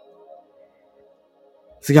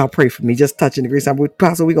 So y'all pray for me. Just touch and agree. So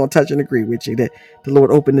Pastor, we're going to touch and agree with you that the Lord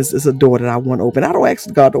open this is a door that I want to open. I don't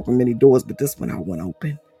ask God to open many doors, but this one I want to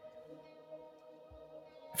open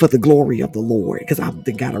for the glory of the Lord because I've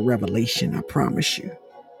got a revelation. I promise you.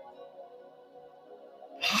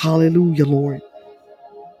 Hallelujah, Lord.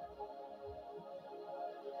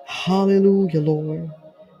 Hallelujah, Lord.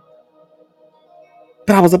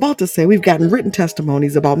 But I was about to say we've gotten written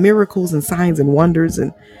testimonies about miracles and signs and wonders.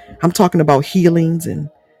 And I'm talking about healings, and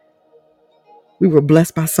we were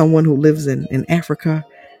blessed by someone who lives in Africa.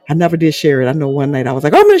 I never did share it. I know one night I was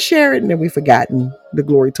like, oh, I'm going to share it. And then we forgot and the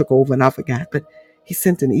glory took over and I forgot. But he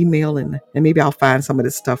sent an email and maybe I'll find some of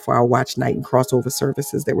this stuff for our watch night and crossover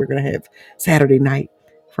services that we're going to have Saturday night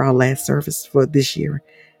for our last service for this year.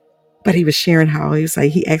 But he was sharing how he was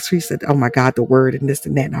like, he said, oh my God, the word and this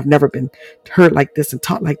and that. And I've never been heard like this and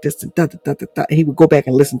taught like this. And, and he would go back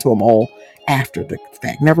and listen to them all after the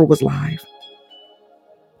fact. Never was live.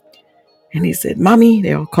 And he said, Mommy,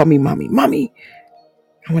 they all call me Mommy. Mommy,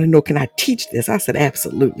 I want to know, can I teach this? I said,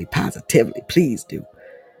 absolutely, positively, please do.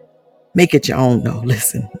 Make it your own though.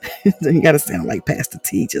 Listen, you got to sound like Pastor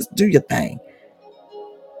T. Just do your thing.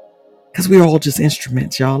 Because we're all just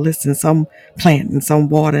instruments, y'all. Listen, some planting, some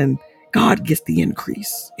watering. God gets the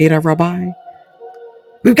increase. Ada Rabbi.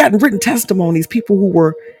 We've gotten written testimonies. People who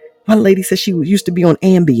were, one lady said she used to be on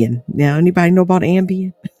Ambien. Now, anybody know about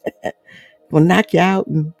Ambien? Will knock you out.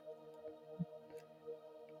 And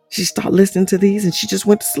she started listening to these and she just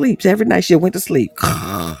went to sleep. Every night she went to sleep.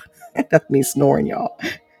 That means snoring, y'all.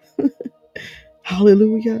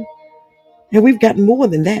 Hallelujah. And we've gotten more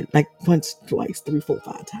than that, like once, twice, 3, 4,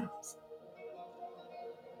 5 times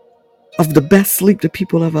of the best sleep that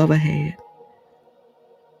people have ever had.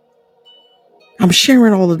 I'm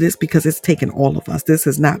sharing all of this because it's taken all of us. This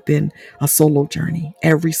has not been a solo journey.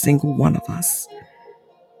 Every single one of us.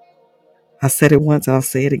 I said it once, I'll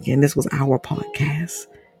say it again. This was our podcast,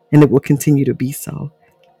 and it will continue to be so.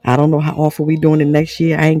 I don't know how often we're doing it next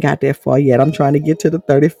year. I ain't got that far yet. I'm trying to get to the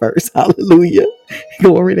 31st. Hallelujah.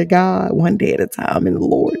 Glory to God. One day at a time in the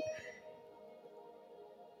Lord.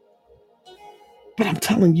 But I'm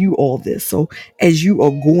telling you all this. So as you are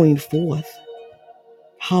going forth,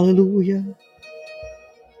 hallelujah,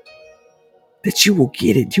 that you will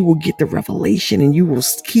get it. You will get the revelation and you will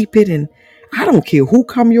keep it. And I don't care who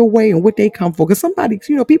come your way and what they come for. Because somebody,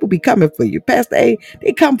 people be coming for you. Pastor A,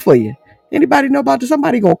 they come for you. Anybody know about this?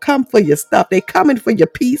 Somebody gonna come for your stuff. They coming for your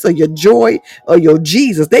peace or your joy or your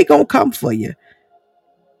Jesus. They gonna come for you.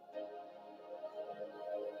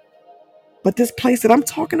 But this place that I'm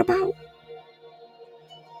talking about,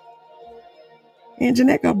 Aunt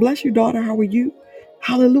Jeanette, God bless you, daughter. How are you?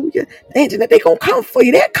 Hallelujah. Aunt Jeanette, they gonna come for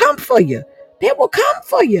you. They'll come for you. They will come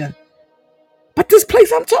for you. But this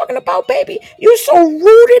place I'm talking about, baby, you're so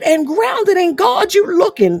rooted and grounded in God, you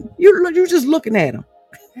just looking at him.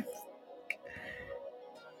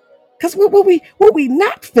 Because what we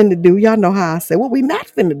not finna do, y'all know how I say, what we not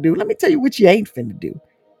finna do, let me tell you what you ain't finna do.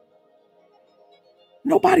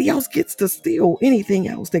 Nobody else gets to steal anything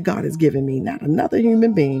else that God has given me, not another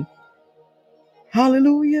human being.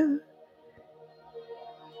 Hallelujah.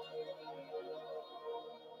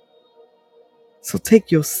 So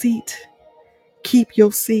take your seat, keep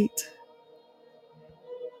your seat,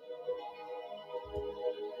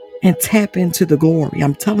 and tap into the glory.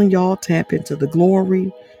 I'm telling y'all, tap into the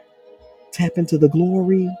glory, tap into the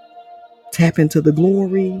glory, tap into the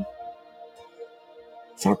glory.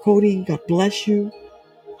 Sarkodi, God bless you.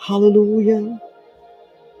 Hallelujah.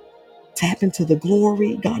 Tap into the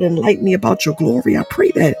glory. God, enlighten me about your glory. I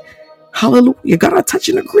pray that. Hallelujah. God, I touch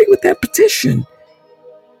and agree with that petition.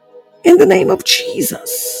 In the name of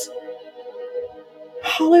Jesus.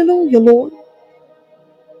 Hallelujah, Lord.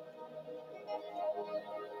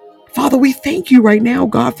 Father, we thank you right now,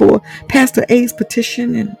 God, for Pastor A's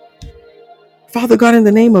petition. And Father God, in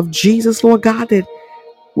the name of Jesus, Lord God, that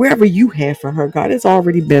wherever you have for her, God, it's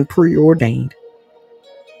already been preordained.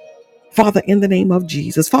 Father, in the name of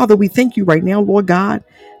Jesus. Father, we thank you right now, Lord God.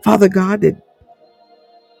 Father God, that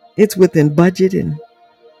it's within budget and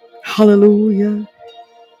hallelujah.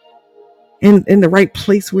 In the right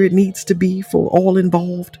place where it needs to be for all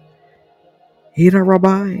involved. Hida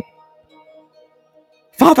Rabbi.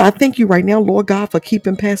 Father, I thank you right now, Lord God, for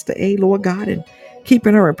keeping Pastor A, Lord God, and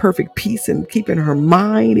keeping her in perfect peace and keeping her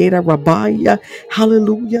mind. Hida Rabbi.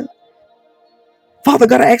 Hallelujah. Father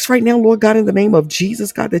God, I ask right now, Lord God, in the name of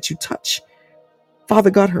Jesus, God, that you touch, Father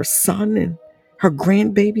God, her son and her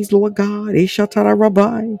grandbabies, Lord God. Eshatara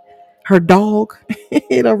Rabbi. Her dog.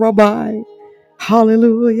 Hida Rabbi.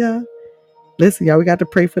 Hallelujah. Listen, y'all, we got to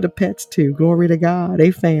pray for the pets too. Glory to God,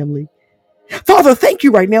 a family. Father, thank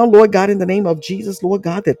you right now, Lord God, in the name of Jesus, Lord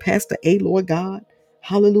God, that Pastor A, Lord God,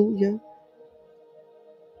 hallelujah.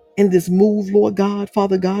 In this move, Lord God,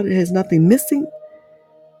 Father God, it has nothing missing,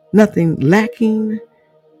 nothing lacking,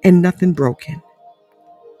 and nothing broken.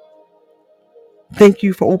 Thank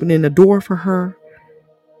you for opening the door for her.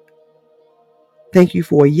 Thank you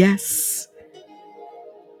for a yes.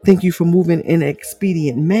 Thank you for moving in an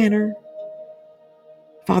expedient manner.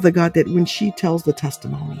 Father God, that when she tells the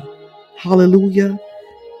testimony, hallelujah.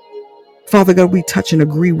 Father God, we touch and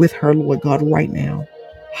agree with her, Lord God, right now.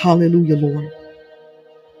 Hallelujah, Lord.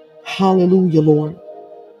 Hallelujah, Lord.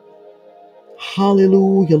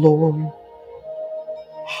 Hallelujah, Lord.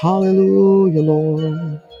 Hallelujah,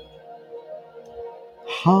 Lord.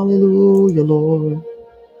 Hallelujah, Lord.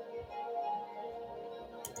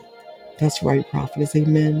 That's right, prophetess.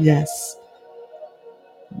 Amen. Yes.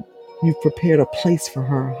 You've prepared a place for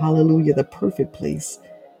her. Hallelujah. The perfect place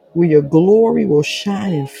where your glory will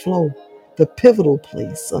shine and flow. The pivotal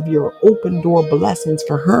place of your open door blessings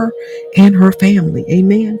for her and her family.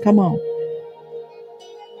 Amen. Come on.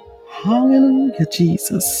 Hallelujah,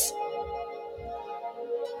 Jesus.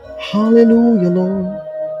 Hallelujah, Lord.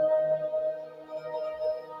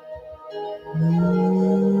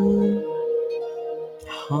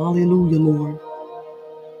 Hallelujah, Lord.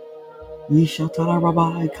 Yishatara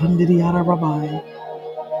Rabbi, Kandidiyara Rabbi.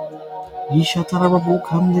 Yishatara Rabu,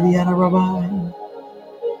 Kandidiyara Rabbi.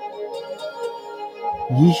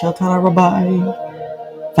 Yishatara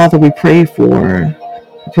Rabbi. Father, we pray for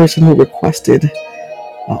the person who requested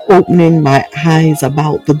opening my eyes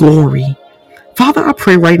about the glory. Father, I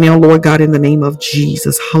pray right now, Lord God, in the name of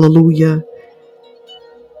Jesus, hallelujah,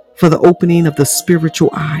 for the opening of the spiritual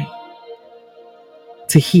eye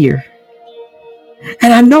to hear.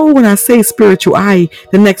 And I know when I say spiritual eye,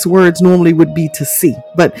 the next words normally would be to see.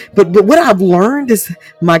 But what I've learned is,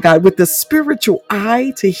 my God, with the spiritual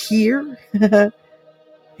eye to hear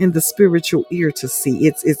and the spiritual ear to see,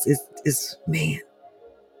 it's man.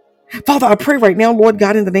 Father, I pray right now, Lord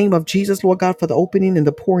God, in the name of Jesus, Lord God, for the opening and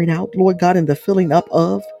the pouring out, Lord God, and the filling up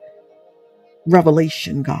of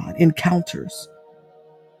revelation, God, encounters.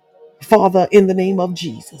 Father, in the name of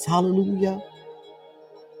Jesus, hallelujah.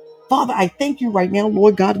 Father, I thank you right now,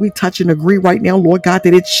 Lord God. We touch and agree right now, Lord God,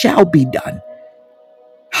 that it shall be done.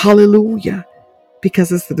 Hallelujah.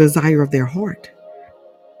 Because it's the desire of their heart.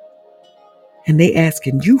 And they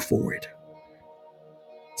asking you for it.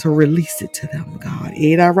 So release it to them, God.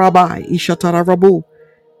 Eda Rabbi, Ishatara Rabu.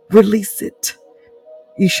 Release it.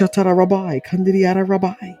 Ishatara Rabbi, Kandiriara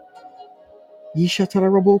Rabbi. Ishatara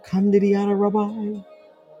Rabu, Kandiriara Rabbi.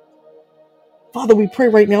 Father, we pray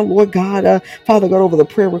right now, Lord God, Father God, over the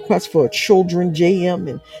prayer requests for children, JM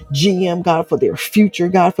and GM, God, for their future,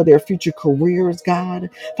 God, for their future careers, God.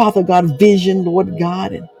 Father God, vision, Lord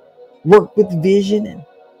God, and work with vision and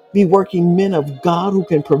be working men of God who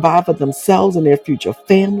can provide for themselves and their future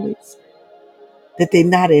families, that they're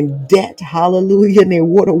not in debt, hallelujah, and they're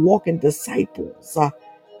water walking disciples.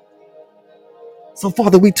 So,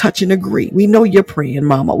 Father, we touch and agree. We know you're praying,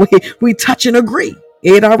 Mama. We touch and agree.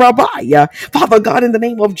 Eda Rabbi. Father God, in the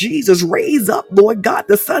name of Jesus, raise up, Lord God,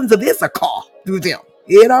 the sons of Issachar through them.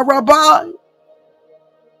 Eda Rabbi.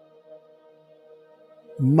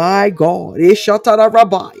 My God. Ishatara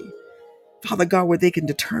Rabbi. Father God, where they can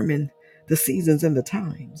determine the seasons and the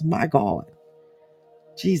times. My God.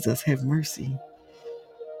 Jesus, have mercy.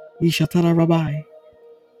 Ishatara Rabbi.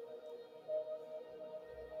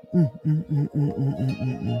 Mm.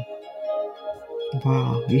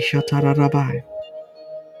 Wow. Ishatara Rabbi.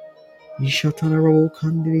 Ishatara Rabo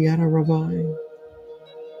Kandiriara Rabbi.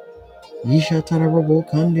 Ishatara Rabo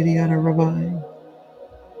Kandiriara Rabbi.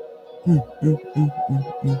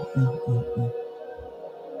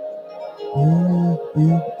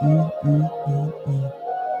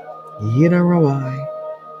 Yida Rabbi.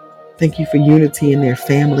 Thank you for unity in their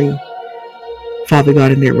family. Father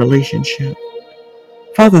God, in their relationship.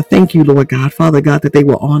 Father, thank you, Lord God. Father God, that they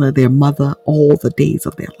will honor their mother all the days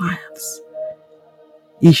of their lives.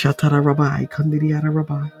 Ishatara Rabbi, Kandiriara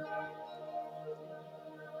Rabbi.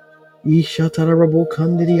 Ishatara Rabo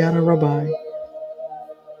Kandiriara Rabbi.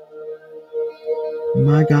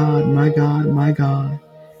 My God, my God, my God.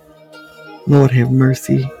 Lord, have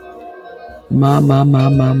mercy. Ma.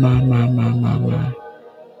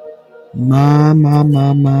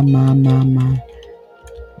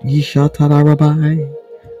 Yishatara Rabbi.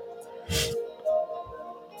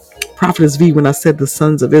 Prophetess V, when I said the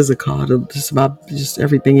sons of Issachar, just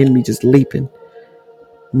everything in me just leaping.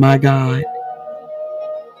 My God.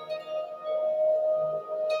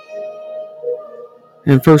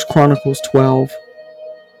 In 1 Chronicles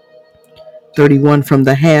 12:31, from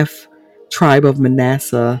the half tribe of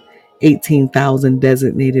Manasseh, 18,000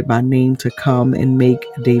 designated by name to come and make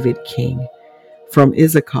David king. From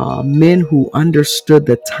Issachar, men who understood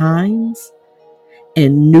the times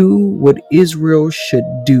and knew what Israel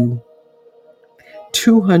should do.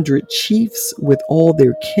 200 chiefs with all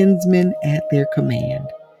their kinsmen at their command.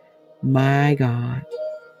 My God.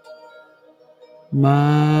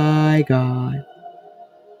 My God.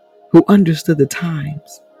 Who understood the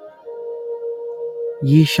times.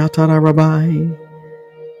 Yishatara Rabbi.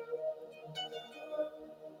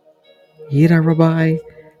 Yida Rabbi.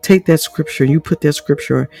 Take that scripture. You put that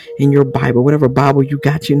scripture in your Bible, whatever Bible you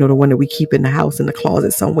got, the one that we keep in the house, in the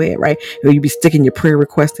closet somewhere, right? Or you be sticking your prayer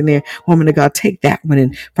request in there. Woman of God, take that one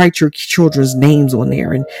and write your children's names on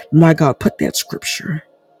there. And my God, put that scripture.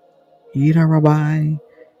 Yida Rabbi.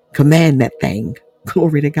 Command that thing.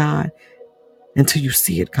 Glory to God. Until you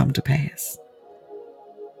see it come to pass.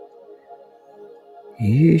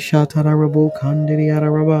 Ishatara Rabu Kandiriara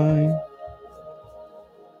Rabbi.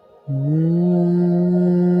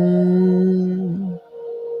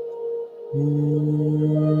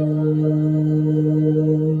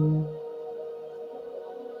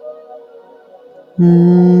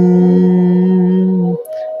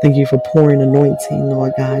 Thank you for pouring anointing,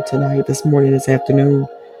 Lord God, tonight, this morning, this afternoon.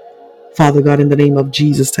 Father God, in the name of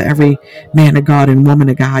Jesus, to every man of God and woman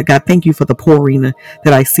of God. God, thank you for the pouring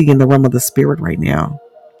that I see in the realm of the Spirit right now.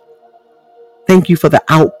 Thank you for the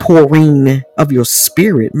outpouring of your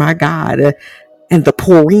Spirit, my God. And the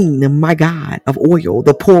pouring, my God, of oil,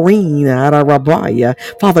 the pouring,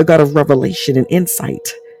 Father God, of revelation and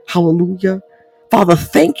insight. Hallelujah. Father,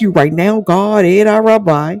 thank you right now, God.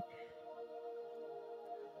 Rabbi.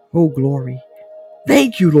 Oh, glory.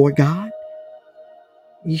 Thank you, Lord God.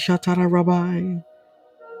 Ishatara Rabbi.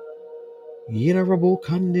 Yera Rabo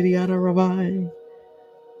Kandiriata Rabbi.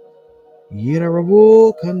 Yera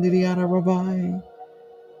Rabo Kandiriata Rabbi.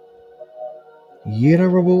 Yera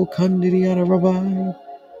Rabo Kandiriata Rabbi.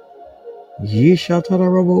 Yeshatara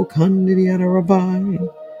Rabo Kandiriata Rabbi.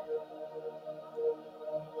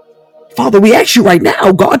 Father, we ask you right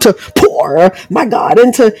now, God, to pour, my God,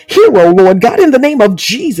 into Hero, Lord God, in the name of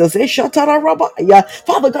Jesus.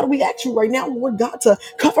 Father God, we ask you right now, Lord God, to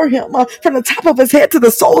cover him from the top of his head to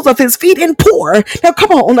the soles of his feet and pour. Now,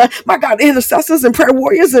 come on, my God, intercessors and prayer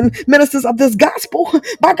warriors and ministers of this gospel,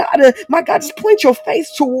 my God, just point your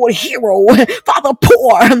face toward Hero. Father,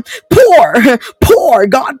 pour,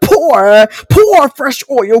 God, pour fresh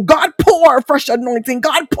oil, God, pour fresh anointing,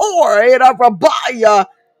 God, pour it, Rabbi.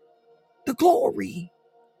 The glory.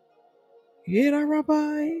 Yeah,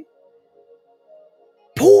 Rabbi.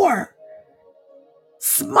 Pour,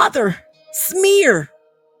 smother, smear,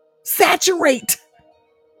 saturate,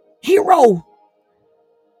 Hero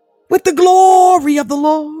with the glory of the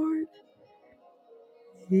Lord.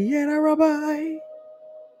 Yeah, Rabbi.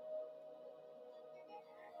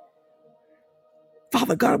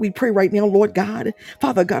 Father God, we pray right now, Lord God,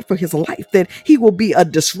 Father God, for his life, that he will be a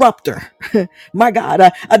disruptor. My God,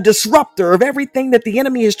 a disruptor of everything that the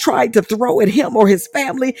enemy has tried to throw at him or his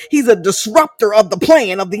family. He's a disruptor of the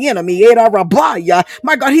plan of the enemy.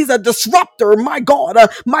 My God, he's a disruptor. My God,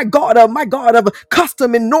 of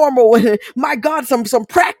custom and normal. My God, some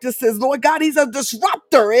practices. Lord God, he's a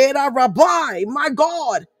disruptor. My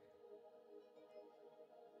God.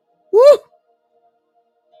 Woo!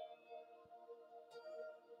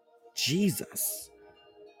 Jesus.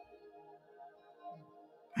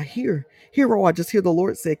 I just hear the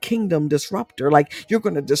Lord say kingdom disruptor. Like you're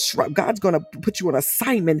going to disrupt. God's going to put you on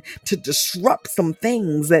assignment to disrupt some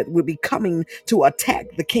things that would be coming to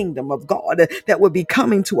attack the kingdom of God, that would be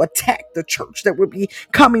coming to attack the church, that would be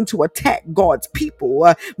coming to attack God's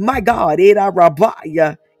people. My God, you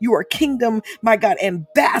are a kingdom, my God,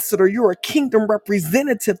 ambassador. You're a kingdom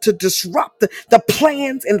representative to disrupt the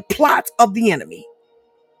plans and plots of the enemy.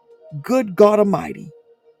 Good God Almighty.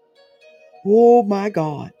 Oh, my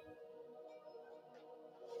God.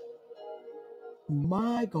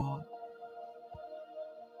 My God.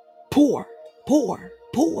 Pour, pour,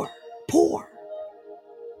 pour, pour.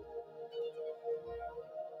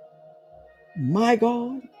 My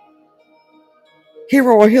God.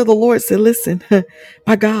 Hero, I hear the Lord say, listen,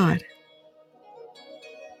 my God,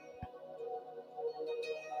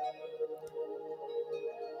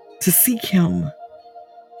 to seek him.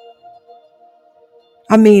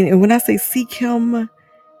 I mean, and when I say seek him,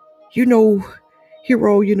 Hero,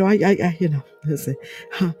 listen,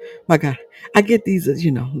 my God, I get these,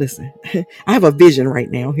 listen, I have a vision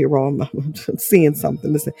right now, Hero. I'm seeing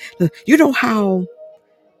something. Listen, you know how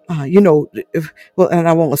and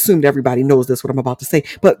I won't assume that everybody knows this, what I'm about to say,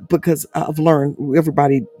 but because I've learned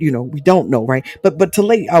everybody, we don't know, right? But to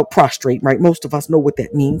lay out prostrate, right? Most of us know what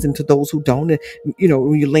that means. And to those who don't,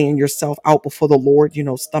 when you're laying yourself out before the Lord,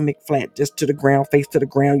 stomach flat, just to the ground, face to the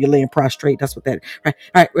ground, you're laying prostrate. That's what that, right?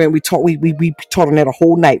 All right. And we taught on that a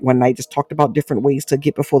whole night one night, just talked about different ways to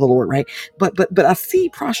get before the Lord, right? But I see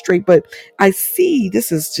prostrate, but I see,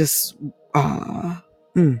 this is just,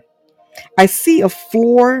 I see a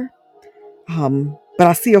floor, but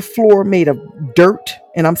I see a floor made of dirt,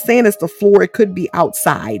 and I'm saying it's the floor. It could be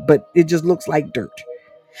outside, but it just looks like dirt.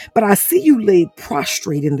 But I see you laid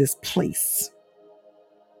prostrate in this place.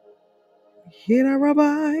 Yera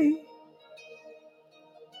Rabbi,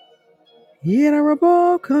 Yera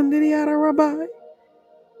Rabbi, Kandiyara Rabbi.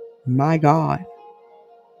 My God.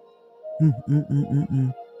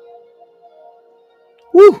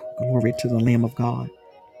 Woo! Glory to the Lamb of God.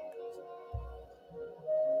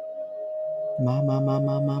 Ma.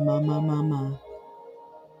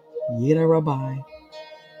 Yera Rabbi.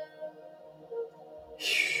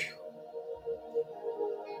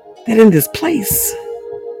 That in this place,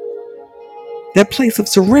 that place of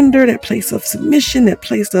surrender, that place of submission, that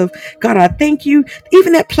place of God, I thank you.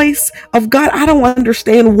 Even that place of God, I don't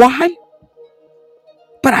understand why,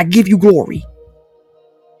 but I give you glory.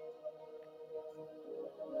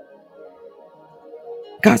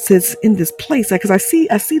 God says in this place, because I see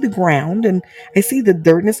the ground and I see the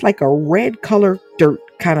dirt, and it's like a red color dirt,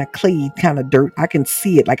 kind of clay, kind of dirt. I can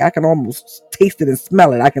see it, like I can almost taste it and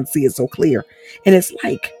smell it. I can see it so clear. And it's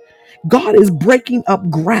like God is breaking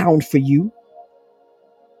up ground for you,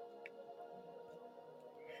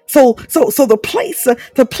 So the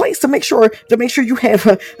place to make sure you have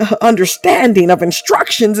a understanding of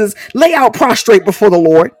instructions is lay out prostrate before the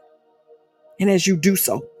Lord. And as you do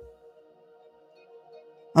so,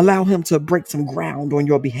 allow him to break some ground on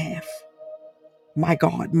your behalf. My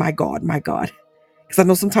God, my God, my God. Because I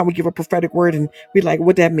know sometimes we give a prophetic word and we like,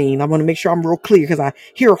 what that mean? I want to make sure I'm real clear because I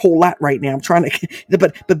hear a whole lot right now. I'm trying to,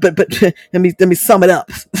 but let me sum it up.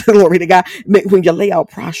 Glory to God. When you lay out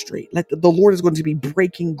prostrate, like the Lord is going to be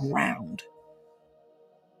breaking ground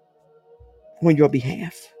on your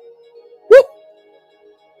behalf. Woo!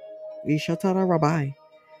 Ishatara Rabbi.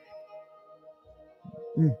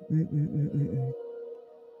 Mm, mm, mm, mm, mm, mm.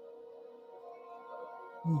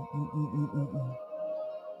 Mm, mm, mm, mm, mm, mm.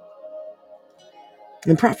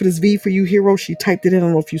 And Prophetess V for you, hero, she typed it in. I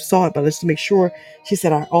don't know if you saw it, but let's make sure. She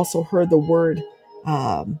said, I also heard the word,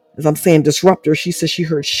 as I'm saying, disruptor. She said she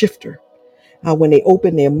heard shifter. When they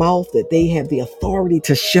open their mouth, that they have the authority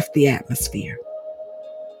to shift the atmosphere.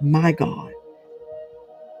 My God.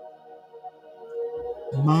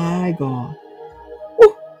 My God.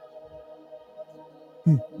 Woo.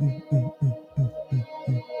 Mm, mm, mm, mm, mm, mm,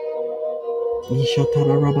 mm.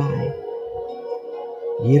 Yishatara Rabbi.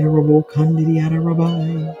 Yirabo Kandidiyara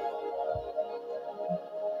Rabbi.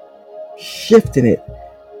 Shifting it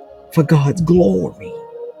for God's glory.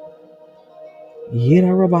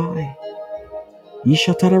 Yira Rabbi.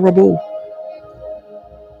 Yishatara Rabo.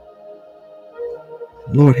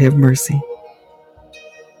 Lord have mercy.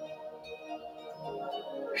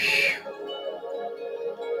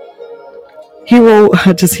 Hero,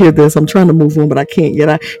 I just hear this. I'm trying to move on, but I can't yet.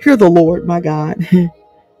 I hear the Lord, my God.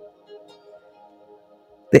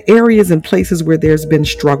 The areas and places where there's been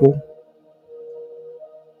struggle,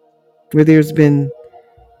 where there's been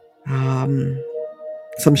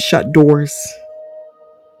some shut doors,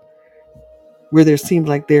 where there seemed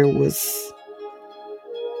like there was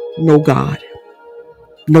no God,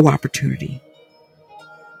 no opportunity.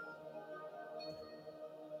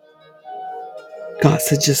 God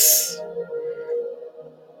said, just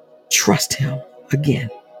trust him again.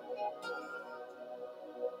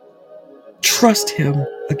 Trust him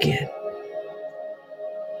again.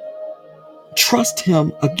 Trust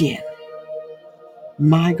him again.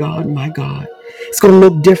 My God, my God. It's going to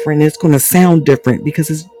look different. It's going to sound different because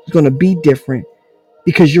it's going to be different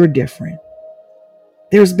because you're different.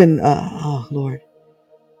 There's been, oh Lord,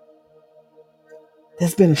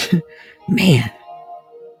 there's been, man,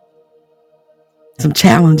 some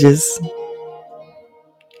challenges.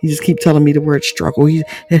 You just keep telling me the word struggle.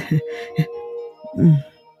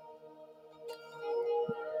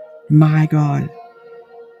 My God.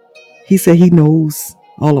 He said he knows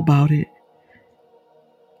all about it.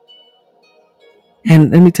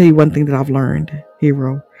 And let me tell you one thing that I've learned,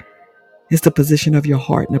 hero. It's the position of your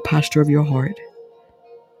heart and the posture of your heart.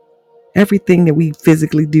 Everything that we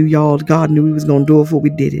physically do, y'all, God knew he was going to do it before we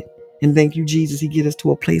did it. And thank you, Jesus. He get us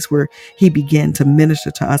to a place where he began to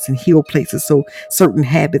minister to us and heal places. So certain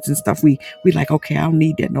habits and stuff, we like, okay, I don't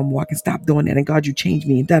need that no more. I can stop doing that. And God, you changed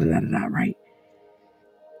me and da-da-da-da-da, right?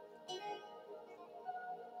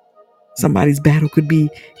 Somebody's battle could be,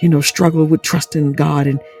 struggle with trusting God,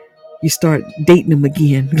 and you start dating him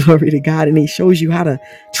again. Glory to God. And he shows you how to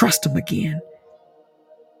trust him again.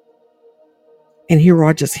 And here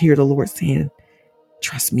I just hear the Lord saying,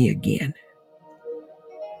 trust me again.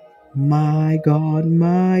 My God,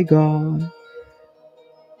 my God.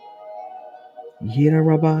 Yira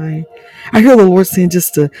Rabbi. I hear the Lord saying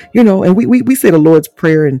just to, and we say the Lord's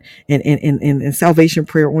Prayer and salvation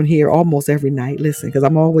prayer on here almost every night. Listen, because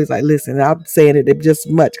I'm always like, listen, I'm saying it just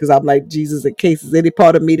much because I'm like, Jesus, in case there's any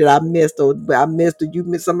part of me that I missed or you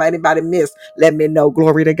missed, anybody missed, let me know.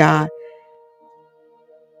 Glory to God.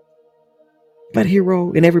 But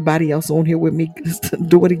hero and everybody else on here with me,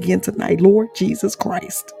 do it again tonight. Lord Jesus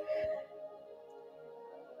Christ,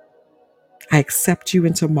 I accept you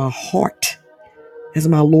into my heart as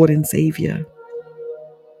my Lord and Savior.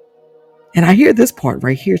 And I hear this part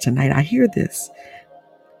right here tonight. I hear this.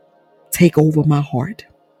 Take over my heart.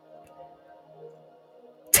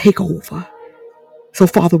 Take over. So,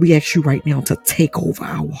 Father, we ask you right now to take over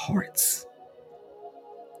our hearts.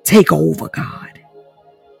 Take over, God.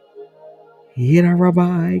 Yira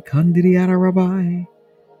Rabbi, Kandidiyara Rabbi.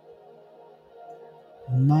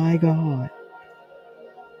 My God.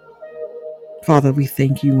 Father, we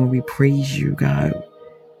thank you and we praise you, God.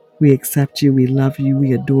 We accept you. We love you.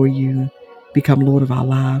 We adore you. Become Lord of our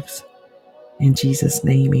lives. In Jesus'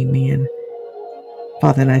 name, amen.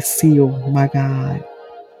 Father, and I seal, my God.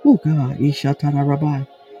 Oh, God. Ishatara Rabbi.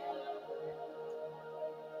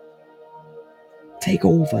 Take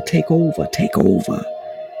over, take over, take over.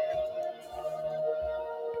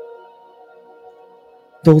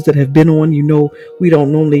 Those that have been on, we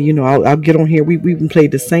don't normally, I'll get on here. We've been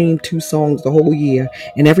played the same 2 songs the whole year.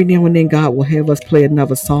 And every now and then God will have us play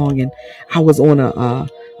another song. And I was on a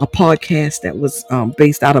podcast that was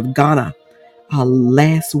based out of Ghana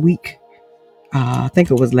last week. I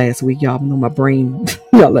think it was last week. Y'all know my brain.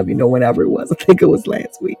 Y'all let me know whenever it was. I think it was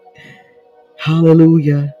last week.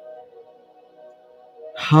 Hallelujah.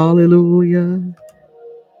 Hallelujah.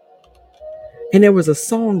 And there was a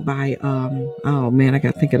song by, oh man, I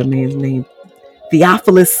got to think of the man's name.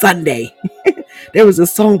 Theophilus Sunday. There was a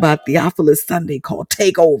song by Theophilus Sunday called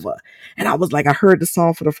Take Over. And I was like, I heard the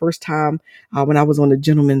song for the first time when I was on the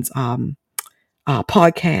gentleman's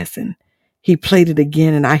podcast, and he played it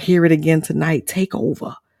again, and I hear it again tonight. Take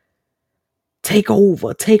over. Take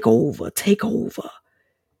over. Take over. Take over.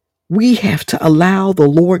 We have to allow the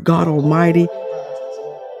Lord God Almighty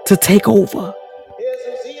to take over.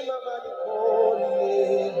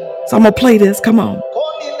 So I'm going to play this. Come on.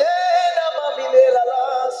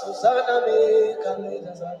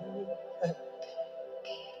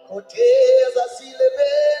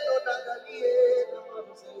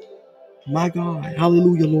 My God.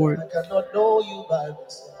 Hallelujah, Lord. I cannot know you by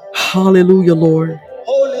myself. Hallelujah, Lord.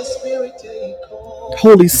 Holy Spirit, take over.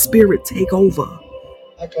 Holy Spirit, take over.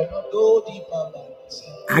 I cannot go deep by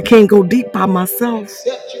myself. I can't go deep by myself.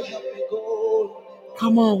 Except you help me go.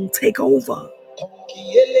 Come on, take over.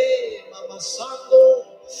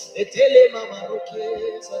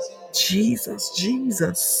 Jesus,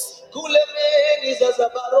 Jesus.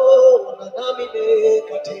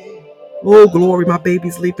 Oh, glory, my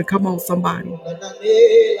baby's sleeping. Come on, somebody.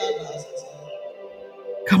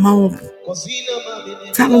 Come on.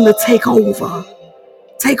 Tell him to take over.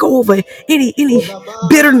 Take over any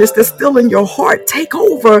bitterness that's still in your heart. Take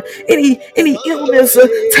over any illness.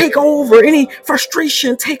 Take over any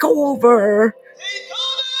frustration. Take over.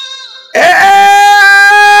 Hey!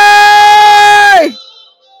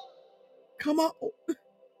 Come on.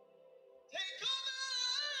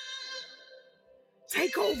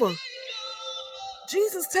 Take over.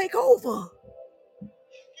 Jesus, take over.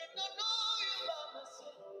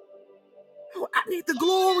 Oh, I need the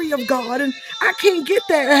glory of God, and I can't get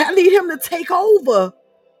there. I need him to take over.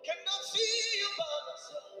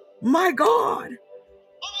 My God.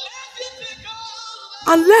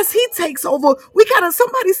 Unless he takes over,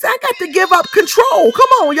 somebody say, I got to give up control. Come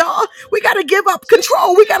on, y'all. We got to give up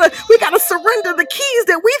control. We got to surrender the keys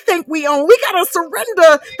that we think we own. We got to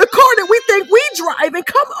surrender the car that we think we drive. And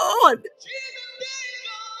come on.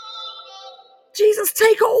 Jesus,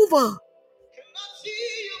 take over.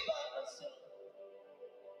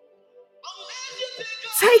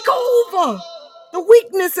 Take over the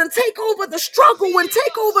weakness, and take over the struggle, and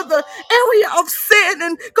take over the area of sin.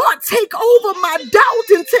 And God, take over my doubt,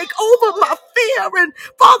 and take over my fear. And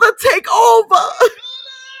Father, take over.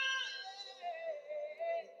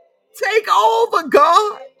 Take over,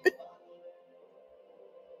 God.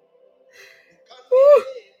 Ooh.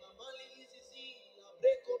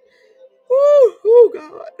 Ooh,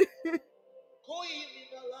 God.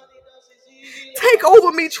 Take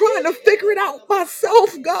over me trying to figure it out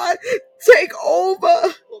myself, God. Take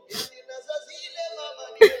over.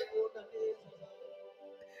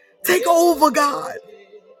 Take over, God.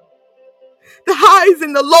 The highs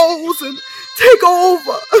and the lows, and take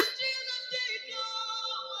over.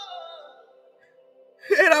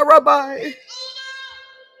 And I rabbi.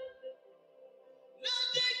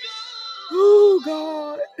 Oh,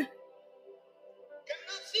 God.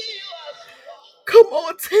 Come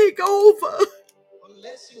on, take over.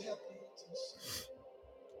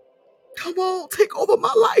 Come on, take over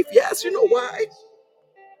my life. Yes, you know why?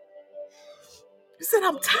 You said,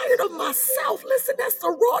 I'm tired of myself. Listen, that's the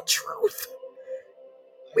raw truth.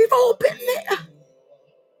 We've all been there.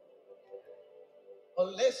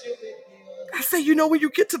 I say, when you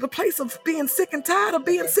get to the place of being sick and tired of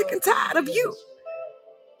being sick and tired of you.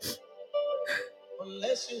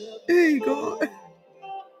 Hey, God.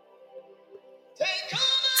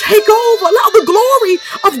 Take over. Allow the glory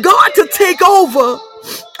of God to take over. Allow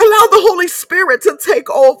the Holy Spirit to take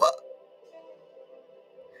over.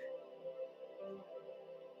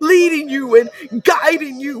 Leading you and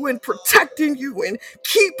guiding you and protecting you and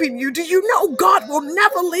keeping you. Do you know God will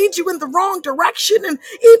never lead you in the wrong direction? And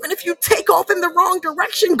even if you take off in the wrong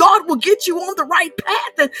direction, God will get you on the right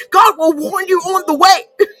path, and God will warn you on the way.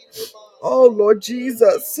 Oh, Lord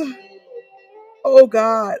Jesus. Oh,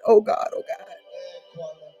 God. Oh, God. Oh, God.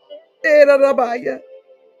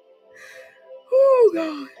 Oh,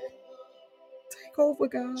 God. Take over,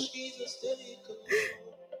 God.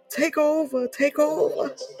 Take over. Take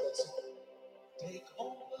over.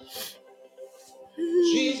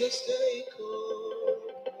 Jesus, take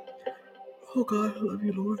over. Oh God, I love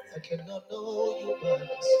you, Lord. I cannot know you by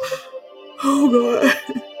myself. Oh God.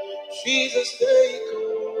 Jesus, take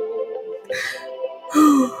over.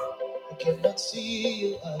 I cannot see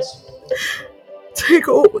you as you are. Take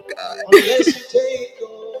over, God. Unless you take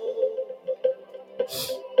over.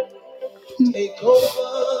 Take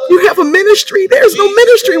over. You have a ministry. There's no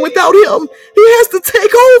ministry without him. He has to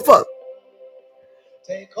take over.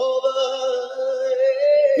 Take over.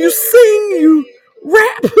 You sing, you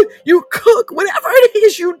rap, you cook, whatever it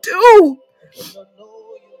is you do.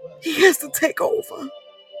 He has to take over.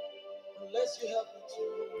 Unless you have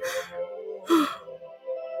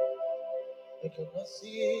I cannot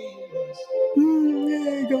see you.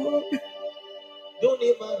 Yeah, God. Don't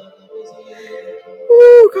even.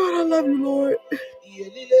 Oh, God, I love you, Lord.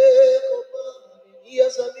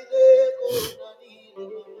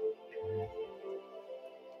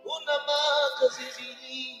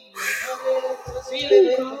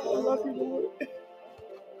 Oh, God, I love you, Lord.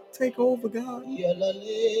 Take over, God.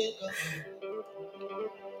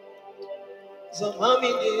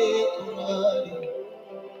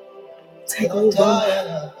 Take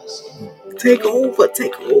over. Take over,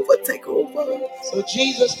 take over, take over. So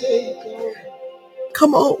Jesus, take over.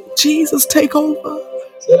 Come on, Jesus, take over.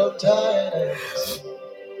 Said I'm tired of this.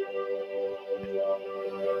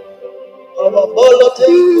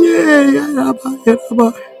 Yeah.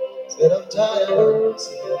 Said I'm tired of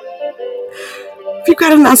this. If you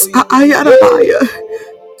got an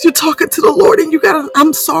you're talking to the Lord and you got an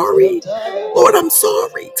I'm sorry. Lord, I'm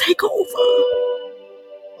sorry. Take over.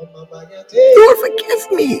 Lord,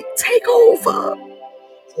 forgive me. Take over.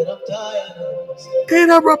 Said I'm tired of this.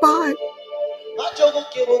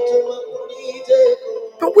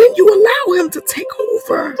 But when you allow him to take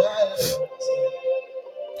over,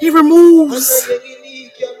 he removes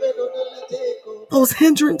those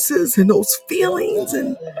hindrances and those feelings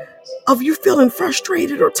and of you feeling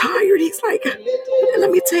frustrated or tired. He's like,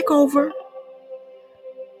 let me take over.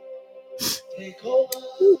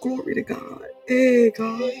 Oh, glory to God. Hey,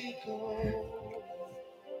 God.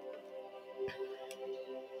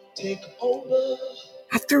 Take over.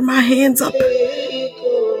 I threw my hands up. As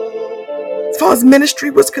far as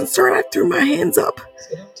ministry was concerned, I threw my hands up.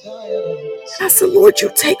 And I said, Lord,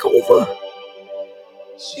 you take over.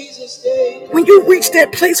 When you reach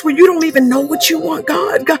that place where you don't even know what you want,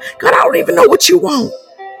 God, I don't even know what you want.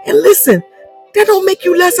 And listen, that don't make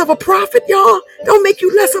you less of a prophet, y'all. Don't make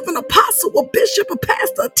you less of an apostle, a bishop, a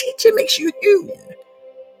pastor, a teacher. It makes you human.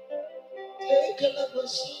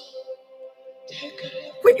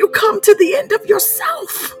 When you come to the end of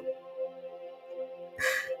yourself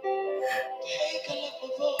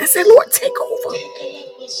and say, Lord, take over.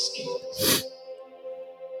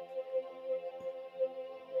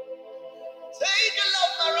 Take a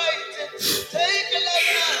love my writings. Take a love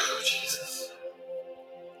my Jesus.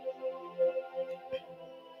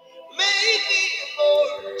 Make me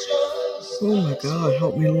more just. Oh my God,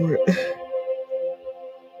 help me, Lord.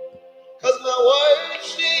 Cause my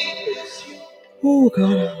worship is you. Oh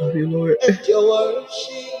God, I love you, Lord. And your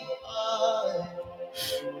worship I.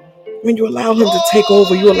 When you allow him to take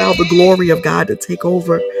over, you allow the glory of God to take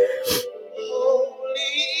over.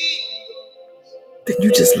 Then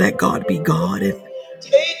you just let God be God. And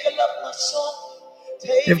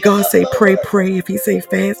if God say pray, pray. If he say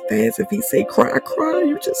fast, fast. If he say cry, cry.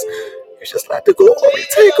 You just let the glory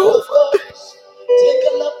take over. Take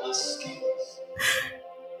a love my skills.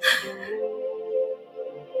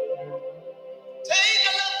 Take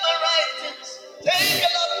a love my writings. Take a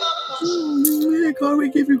love my passion. God,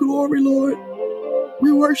 we give you glory, Lord.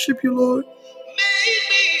 We worship you, Lord.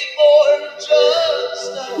 Make me more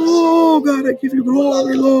just. Oh God, I give you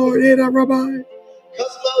glory, Lord.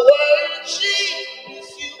 Cause my worship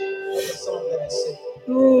is you. That's the song that I sing.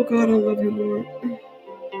 Oh God, I love you, Lord.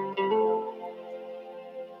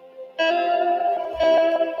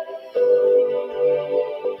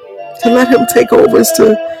 To let him take over is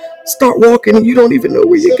to start walking and you don't even know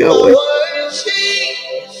where you're going.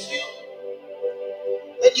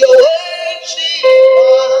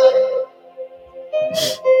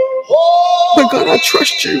 But God, I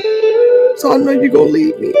trust you. So I know you're going to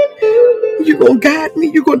lead me. You're going to guide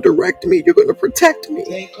me. You're going to direct me. You're going to protect me.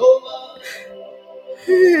 Take over.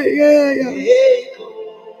 Yeah.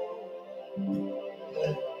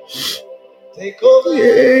 Take over.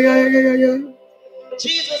 Yeah.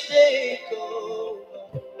 Jesus, take over.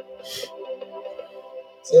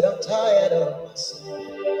 Said I'm tired of myself.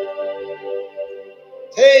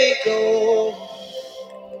 Take over.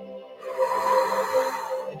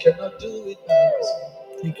 I cannot do it by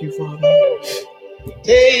myself. Thank you, Father.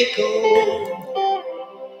 Take over.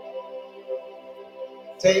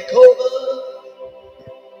 Take over.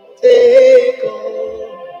 take over.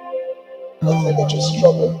 Nothing that you're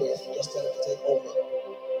struggling with, just tell it to take over.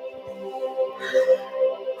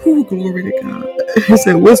 Oh, glory to God. He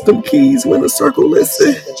said, wisdom keys when the circle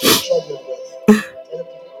listen. That you're struggling with, tell it to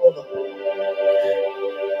take over.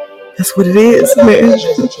 That's what it is, man.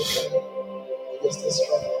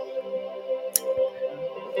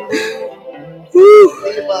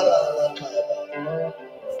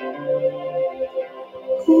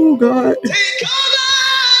 Oh, God.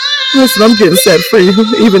 Listen, I'm getting set free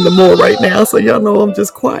even the more right now, so y'all know I'm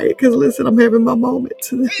just quiet, because listen, I'm having my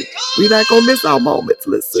moments. We're not going to miss our moments,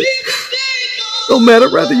 listen. No matter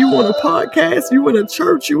whether you on a podcast, you in a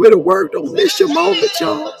church, you in a work, don't miss your moment,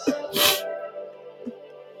 y'all.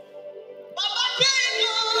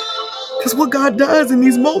 Because what God does in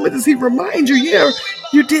these moments is he reminds you, yeah,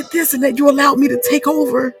 you did this and that, you allowed me to take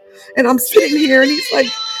over. And I'm sitting here and he's like,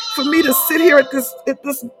 for me to sit here at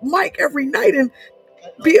this mic every night and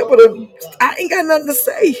be able to, I ain't got nothing to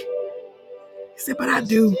say. He said, but I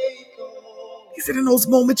do. He said, in those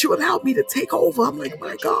moments you allowed me to take over. I'm like,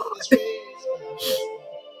 my God.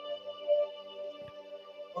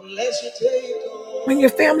 When your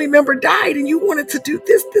family member died and you wanted to do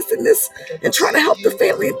this, and this, and try to help the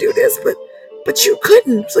family and do this, but you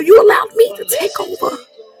couldn't. So you allowed me to take over.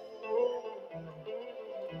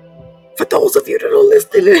 For those of you that are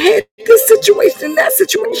listening and had this situation and that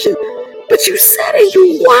situation, but you sat and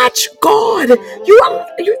you watch God.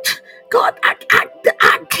 God, I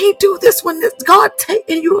can't do this when this God take,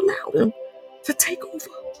 and you allowed him to take over.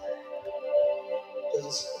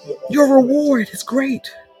 Your reward is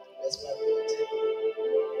great.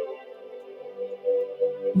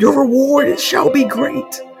 Your reward shall be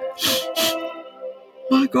great.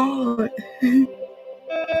 My God.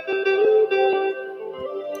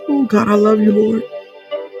 Oh God, I love you, Lord.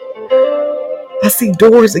 I see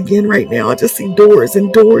doors again right now. I just see doors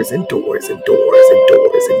and doors and doors and doors and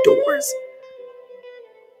doors and doors.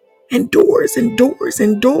 And doors and doors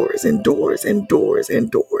and doors and doors and doors and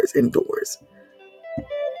doors and doors.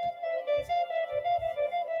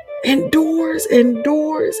 And doors and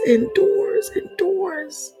doors and doors and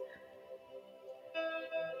doors.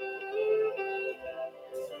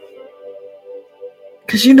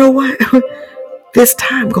 Because you know what? This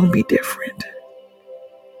time gonna be different.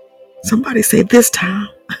 Somebody say this time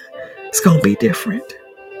it's gonna be different.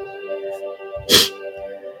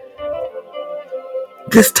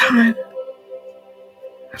 This time.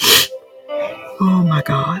 Oh my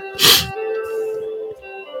God.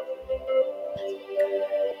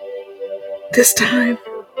 This time.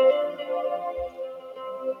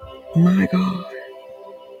 My God.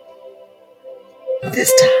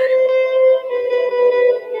 This time.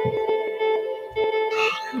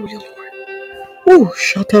 Hallelujah, Lord. Ooh,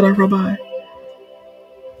 Shatara Rabbi.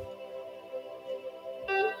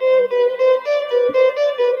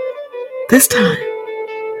 This time,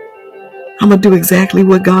 I'm going to do exactly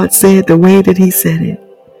what God said the way that he said it.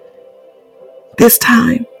 This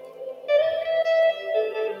time,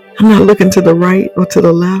 I'm not looking to the right or to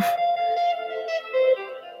the left.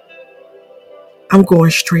 I'm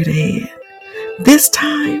going straight ahead. This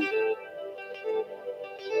time,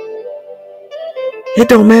 it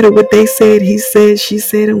don't matter what they said, he said, she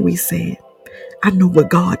said, and we said. I know what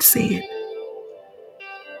God said.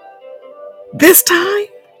 This time,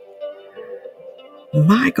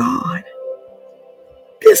 my God,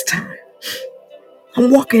 this time,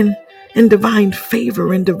 I'm walking in divine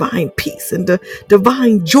favor and divine peace and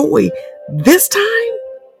divine joy. This time,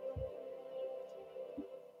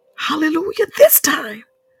 hallelujah, this time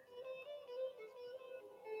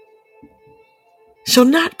shall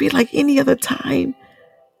not be like any other time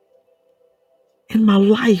in my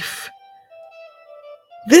life.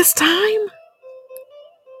 This time,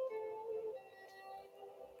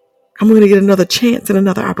 I'm going to get another chance and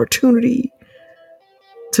another opportunity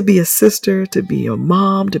to be a sister, to be a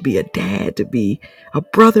mom, to be a dad, to be a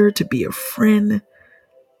brother, to be a friend,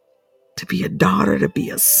 to be a daughter, to be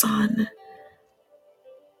a son,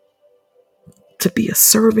 to be a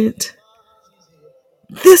servant.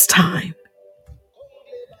 This time,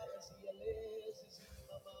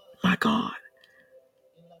 my God,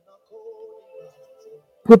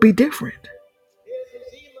 will be different.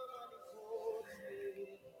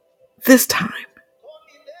 This time,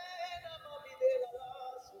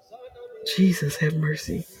 Jesus have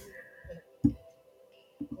mercy.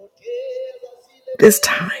 This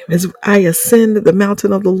time, as I ascend the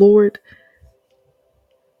mountain of the Lord,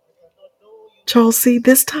 y'all see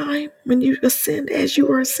this time when you ascend as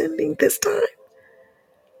you are ascending this time.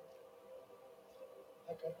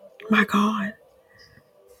 My God,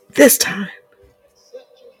 this time.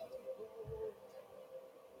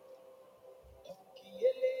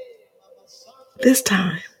 This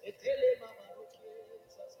time,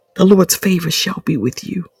 the Lord's favor shall be with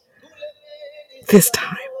you. This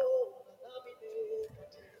time.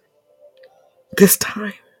 This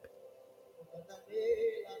time.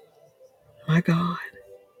 My God.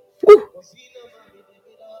 Woo.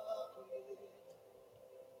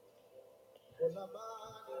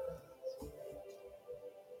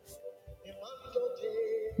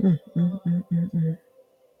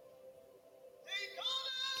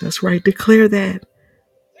 That's right. Declare that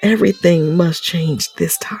everything must change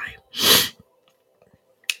this time.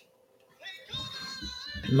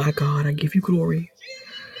 My God, I give you glory.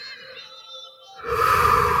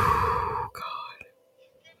 God.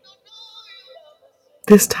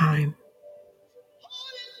 This time,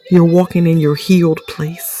 you're walking in your healed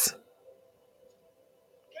place.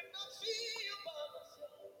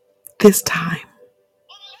 This time,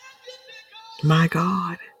 my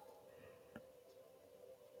God.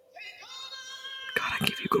 God, I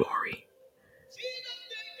give you glory.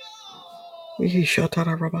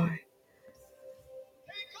 Rabbi.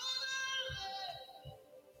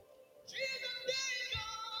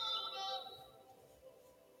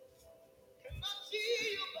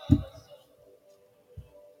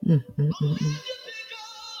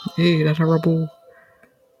 Hey, that's horrible.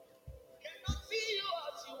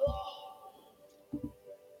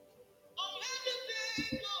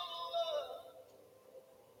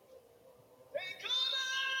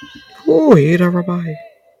 Oh, hey, that's Rabbi.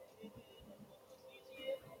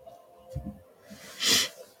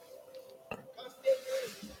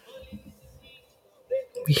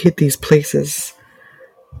 We hit these places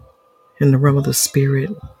in the realm of the spirit.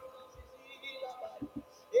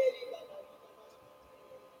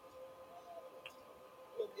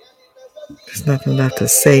 There's nothing left to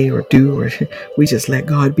say or do, or we just let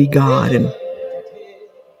God be God, and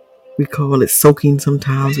we call it soaking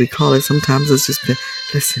sometimes. We call it sometimes it's just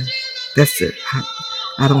listen. That's it.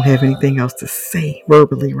 I don't have anything else to say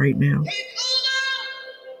verbally right now.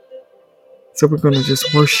 So we're going to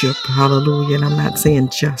just worship. Hallelujah. And I'm not saying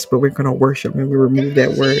just, but we're going to worship. And we remove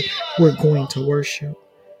that word. We're going to worship.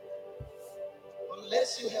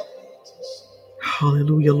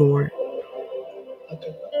 Hallelujah, Lord.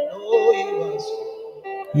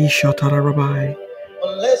 Yishatara Rabbi.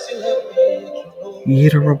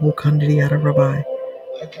 Yidarabu Kandidi Rabbi.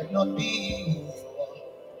 I cannot be.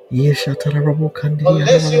 Yishatara Rabu Kandidi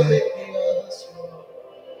Rabbi.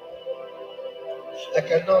 I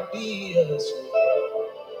cannot be.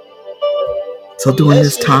 So during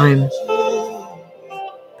this time,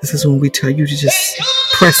 this is when we tell you to just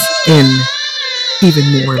press in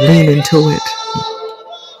even more, lean into it.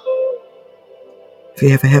 If you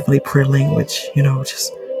have a heavenly prayer language,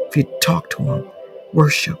 just if you talk to him,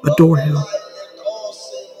 worship, adore him,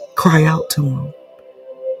 cry out to him.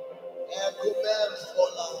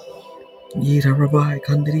 Yira Rabbi,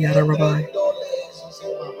 Kandiri Yara Rabbi.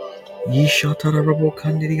 Yishatara Rabu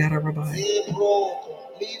Kandiri Yara Rabbi.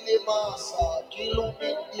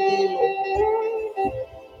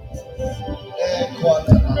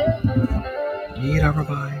 Yira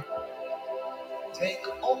Rabbi. Take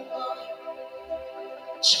over.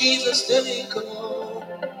 Jesus, take over.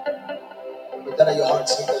 With that in your heart,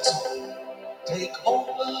 sing that song. Take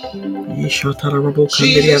over. Yishatara Rabu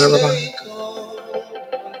Kandiri Yara Rabbi.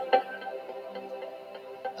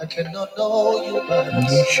 I cannot know you by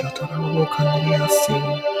Yishatara Rabu Kandiri Yasi.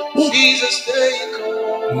 Jesus, take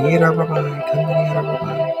over. Yira Rabbi, Kandiri Yara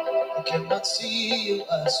Rabbi. I cannot see you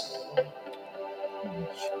as you are.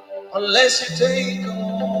 Unless you take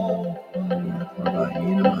over.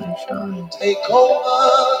 Take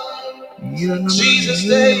over. Jesus,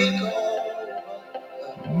 take over.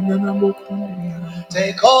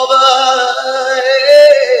 Take over.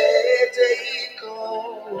 Take over.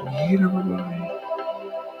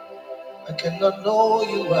 I cannot know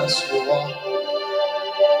you as you are.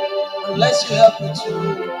 Unless you help me to.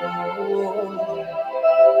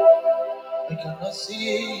 I cannot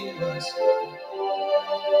see you as you are.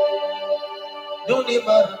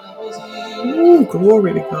 Ooh,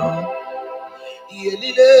 glory to God.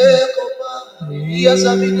 Yes,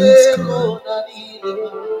 God.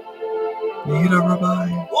 Yira Rabbi.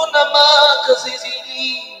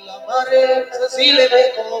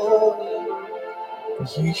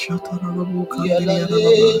 Yishatara Rabu Kandiri Yara Rabbi.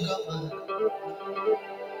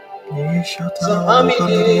 Yishatara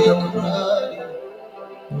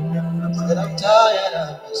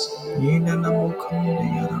Rabu Kandiri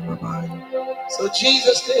Yara Rabbi. So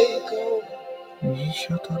Jesus, take over.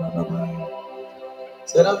 Yishatara Rabbi.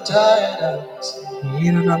 Said I'm tired of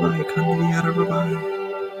Yira Rabbi Kandiri Yara Rabbi.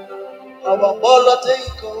 Our Bola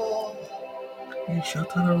take over.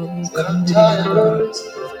 Said I'm tired of this.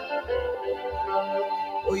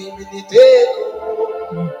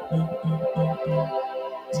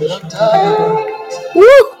 Said I'm tired.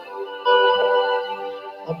 Woo!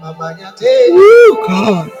 Woo,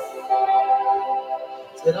 God.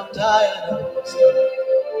 Said I'm tired of this.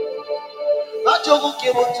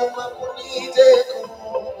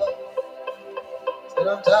 Said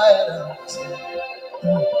I'm tired of this.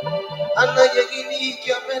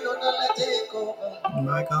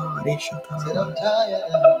 My God, said I'm tired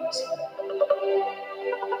of this.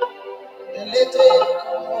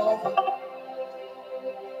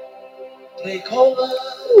 Take over.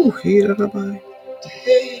 Ooh,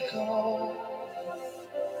 take over.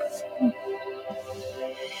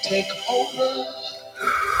 Take over.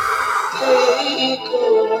 Take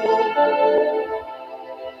over.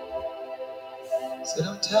 Said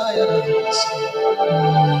I'm tired of this.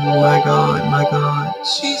 My God, my God.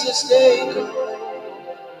 Jesus, take over.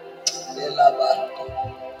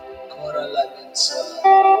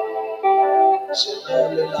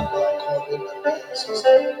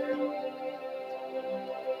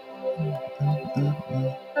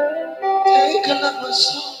 Take a love my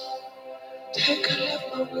soul. Take a love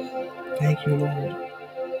my will. Thank you, Lord.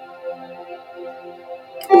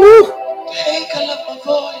 Woo. Take a love my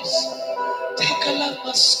voice. Take a love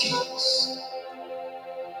my skills.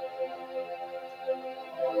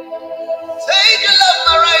 Take a love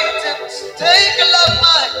my writings. Take a love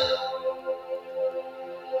my.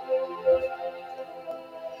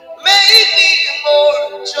 Make me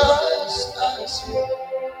more just as you.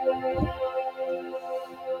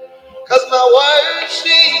 Cause my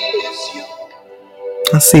worship is you.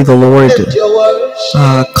 I see the Lord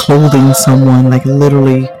clothing someone, like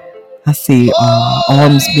literally. I see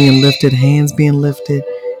arms being lifted, hands being lifted,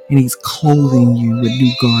 and He's clothing you with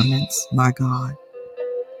new garments. My God.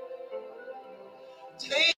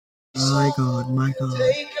 My God, my God.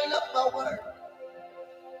 Take a love my word.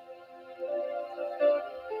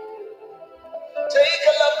 Take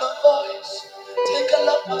a love my voice. Take a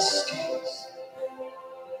love my skills.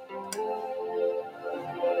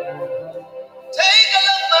 Take a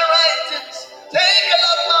love my writings. Take a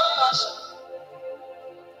love my passion.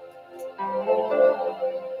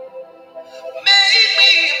 Make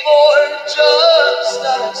me more just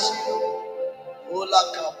as you.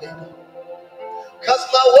 Cause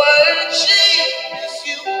my worship is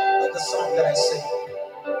you. That's the song that I sing.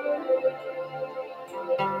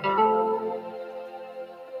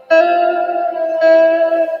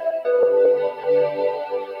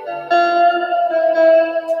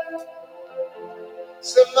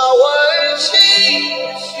 So my worship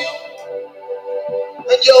is you.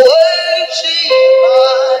 And your worship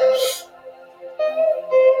mine.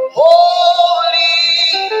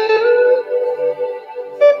 Holy.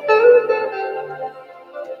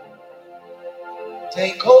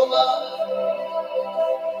 Take over.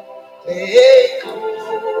 Take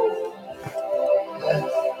over.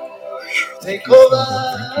 Take over.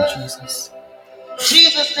 Thank you, Jesus.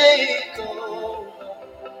 Jesus, take over.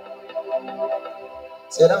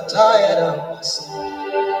 Said I'm tired of myself.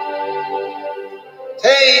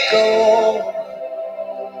 Take over.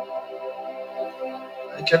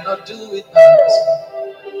 I cannot do it by myself.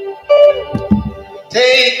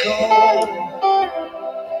 Take over.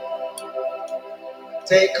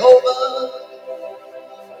 Take over.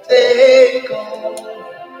 Take over.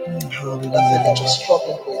 Hallelujah. That's what you're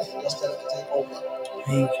struggling with. Just tell him to take over.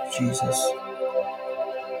 Thank you, Jesus.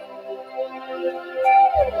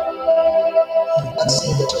 That's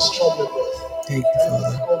what you're struggling with. Thank you,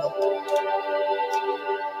 Father.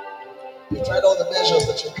 You tried all the measures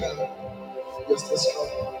that you can. You're still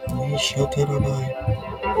struggling.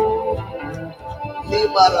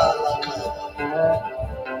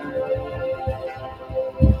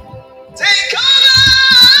 Take over.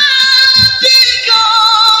 Take over.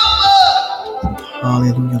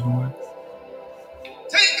 Hallelujah, Lord.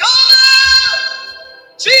 Take over.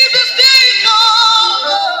 Jesus, take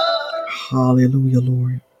over. Hallelujah,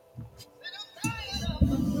 Lord.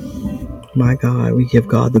 My God, we give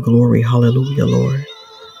God the glory. Hallelujah, Lord.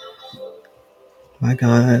 My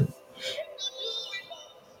God.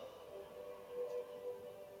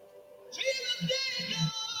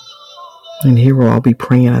 And here I'll be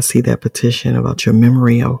praying. I see that petition about your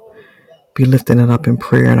memory. I'll be lifting it up in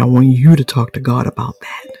prayer, and I want you to talk to God about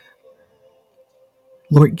that.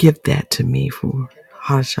 Lord, give that to me for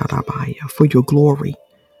your glory.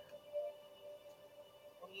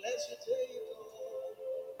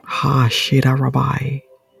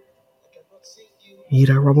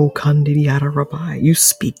 You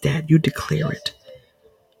speak that. You declare it.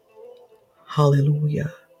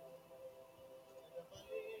 Hallelujah.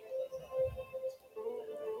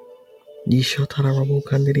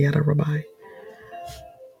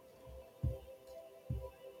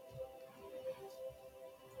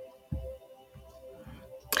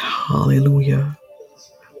 Hallelujah.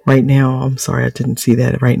 Right now, I'm sorry, I didn't see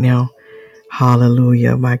that right now.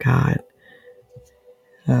 Hallelujah, my God.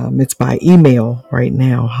 It's by email right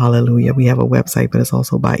now. Hallelujah. We have a website, but it's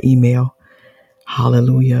also by email.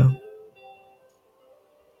 Hallelujah.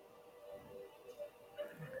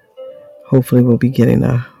 Hopefully we'll be getting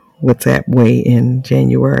a WhatsApp way in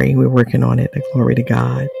January. We're working on it. Glory to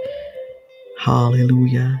God.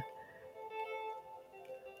 Hallelujah.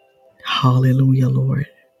 Hallelujah, Lord.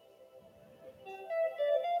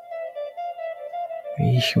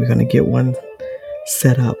 We're going to get one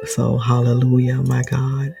set up. So hallelujah, my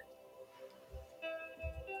God.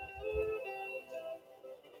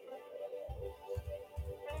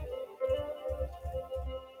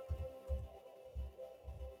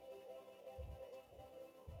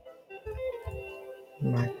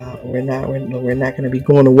 My God, we're not going to be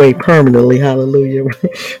going away permanently. Hallelujah.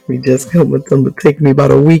 We just come with them to take me about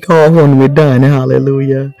a week off when we're done.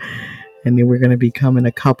 Hallelujah. And then we're going to be coming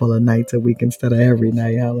a couple of nights a week instead of every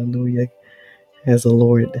night. Hallelujah. As the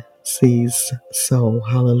Lord sees so.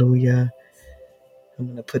 Hallelujah. I'm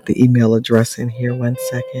going to put the email address in here 1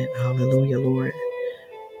 second. Hallelujah, Lord.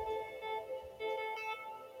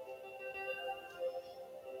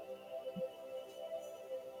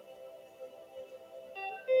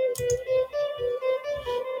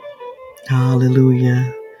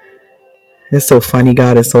 Hallelujah. It's so funny.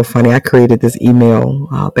 God is so funny. I created this email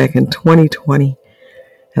back in 2020,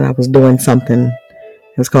 and I was doing something.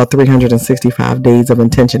 It was called 365 Days of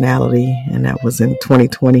Intentionality, and that was in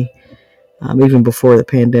 2020, even before the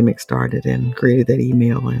pandemic started, and created that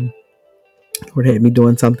email. And Lord had me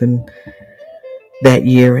doing something that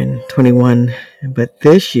year in 21. But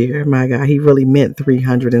this year, my God, he really meant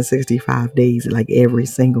 365 days, like every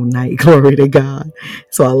single night. Glory to God.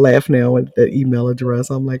 So I laugh now at the email address.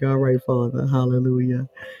 I'm like, all right, Father, hallelujah.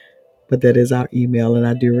 But that is our email, and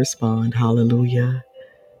I do respond. Hallelujah.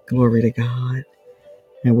 Glory to God.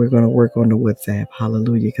 And we're going to work on the WhatsApp.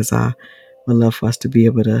 Hallelujah. Because I would love for us to be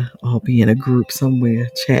able to all be in a group somewhere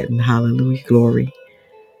chatting. Hallelujah. Glory.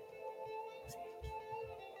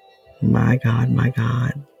 My God, my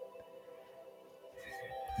God.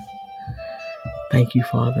 Thank you,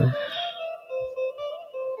 Father.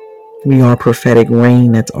 We are Prophetic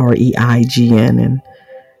Reign. That's REIGN. And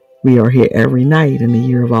we are here every night in the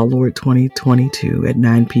year of our Lord 2022 at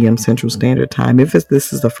 9 p.m. Central Standard Time. If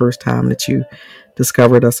this is the first time that you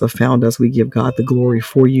discovered us or found us, we give God the glory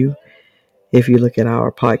for you. If you look at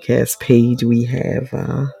our podcast page, we have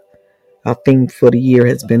our theme for the year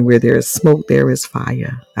has been where there is smoke, there is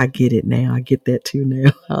fire. I get it now. I get that too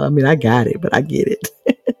now. I mean, I got it, but I get it.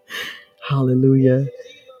 Hallelujah.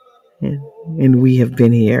 And we have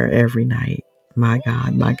been here every night. My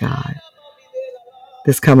God, my God.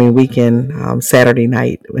 This coming weekend, Saturday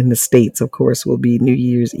night in the States, of course, will be New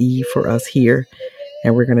Year's Eve for us here.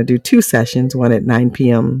 And we're going to do 2 sessions, one at 9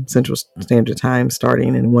 p.m. Central Standard Time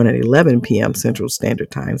starting and one at 11 p.m. Central Standard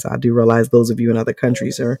Time. So I do realize those of you in other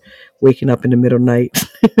countries are waking up in the middle of the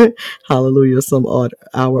night. Hallelujah. Some odd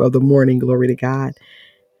hour of the morning. Glory to God.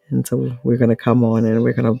 And so we're going to come on and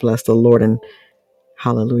we're going to bless the Lord and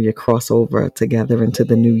hallelujah, cross over together into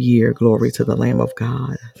the new year. Glory to the Lamb of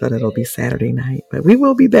God. So that'll be Saturday night. But we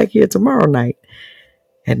will be back here tomorrow night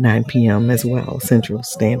at 9 p.m. as well, Central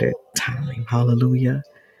Standard Time. Hallelujah.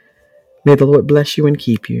 May the Lord bless you and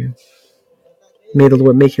keep you. May the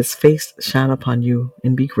Lord make his face shine upon you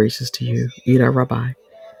and be gracious to you. Ida Rabbi.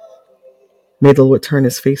 May the Lord turn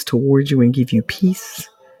his face towards you and give you peace.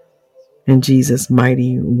 In Jesus'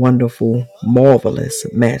 mighty, wonderful, marvelous,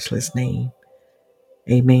 matchless name.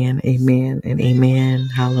 Amen, amen, and amen.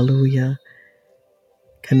 Hallelujah.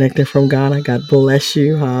 Connecting from Ghana. God bless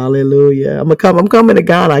you. Hallelujah. I'm coming to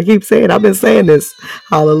Ghana. I keep saying, I've been saying this.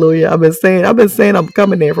 Hallelujah. I've been saying I'm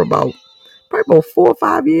coming there for probably about 4 or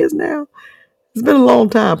 5 years now. It's been a long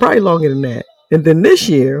time, probably longer than that. And then this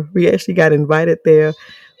year, we actually got invited there,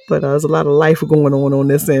 but there's a lot of life going on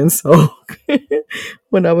this end. So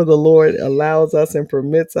whenever the Lord allows us and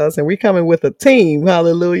permits us, and we're coming with a team,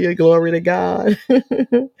 hallelujah, glory to God.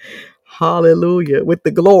 Hallelujah, with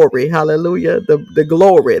the glory, hallelujah, the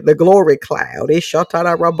glory cloud.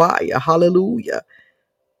 Ishatara Rabbiah, hallelujah.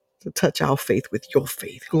 To touch our faith with your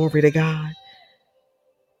faith. Glory to God.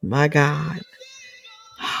 My God.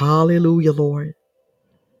 Hallelujah, Lord.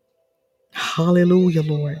 Hallelujah,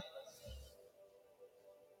 Lord.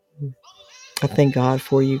 I thank God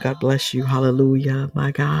for you. God bless you. Hallelujah,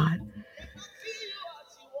 my God.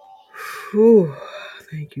 Whew.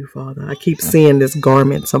 Thank you, Father. I keep seeing this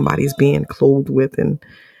garment somebody's being clothed with, and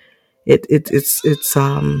it's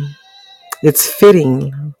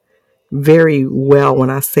fitting very well when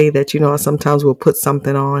I say that. Sometimes we'll put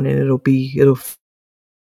something on and it'll.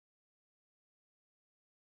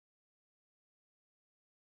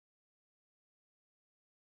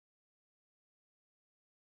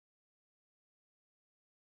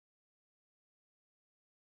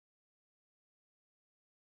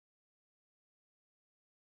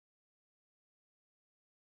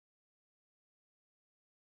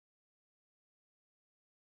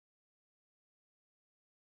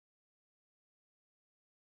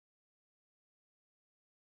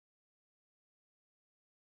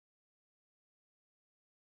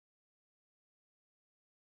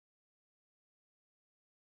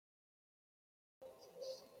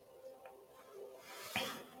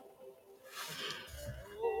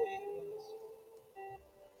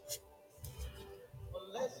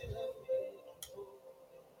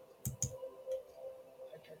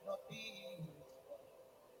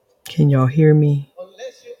 Can y'all hear me?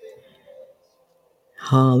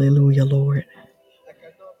 Hallelujah, Lord.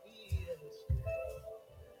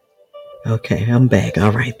 Okay, I'm back.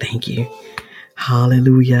 All right, thank you.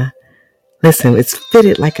 Hallelujah. Listen, it's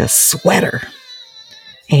fitted like a sweater.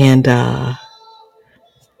 And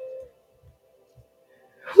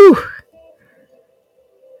whew,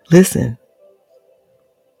 listen,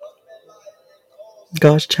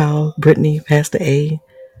 God's child, Brittany, Pastor A,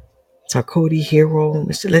 Sarkodi, Hero,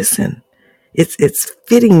 listen. It's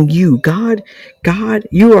fitting you. God,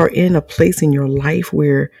 you are in a place in your life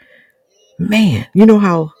where, man, you know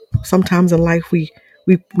how sometimes in life we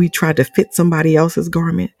try to fit somebody else's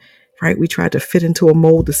garment, right? We try to fit into a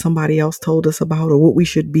mold that somebody else told us about or what we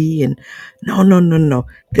should be. And no.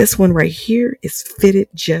 This one right here is fitted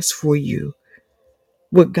just for you.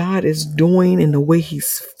 What God is doing and the way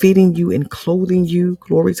he's fitting you and clothing you,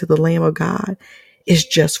 glory to the Lamb of God, is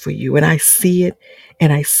just for you. And I see it.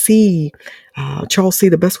 And I see, Charles, see,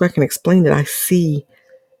 the best way I can explain it, I see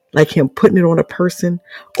like him putting it on a person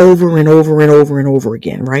over and over and over and over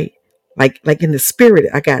again, right? Like in the spirit,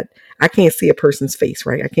 I can't see a person's face,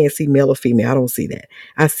 right? I can't see male or female. I don't see that.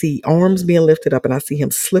 I see arms being lifted up and I see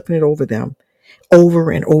him slipping it over them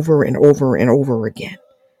over and over and over and over again.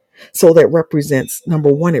 So that represents,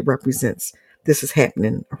 number one, it represents this is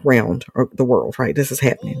happening around the world, right? This is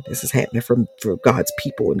happening. This is happening for God's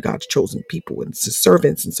people and God's chosen people and his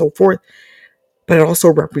servants and so forth. But it also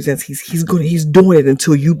represents he's doing it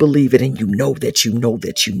until you believe it and you know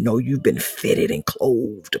you've been fitted and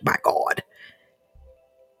clothed by God,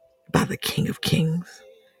 by the King of Kings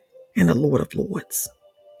and the Lord of Lords.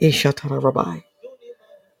 Ishatara Rabbi.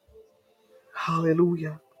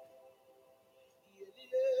 Hallelujah.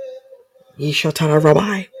 Ishatara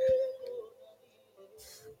Rabbi.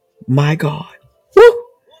 My God. Woo!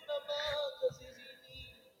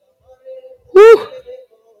 Woo!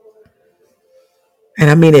 And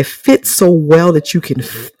I mean, it fits so well that you can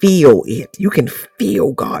feel it. You can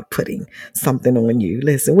feel God putting something on you.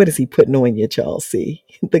 Listen, what is he putting on you, Chelsea?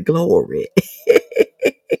 The glory.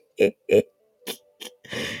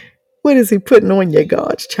 What is he putting on you,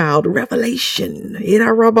 God's child? Revelation.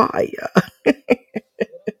 Ida Rabbiah.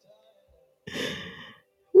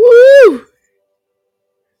 Woo!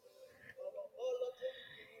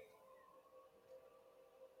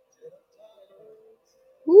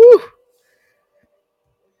 Woo!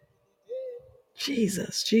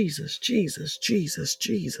 Jesus, Jesus, Jesus, Jesus,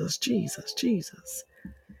 Jesus, Jesus, Jesus.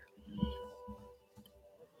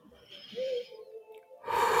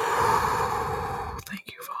 Thank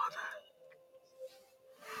you, Father.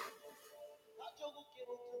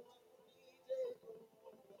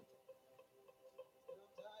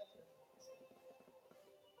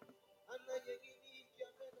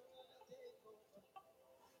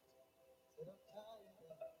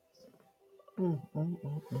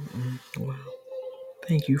 Wow.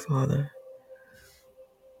 Thank you, Father.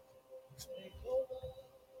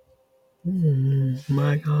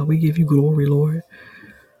 My God, we give you glory, Lord.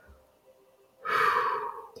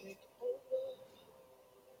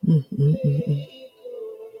 I'm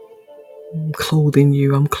clothing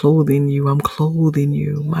you. I'm clothing you. I'm clothing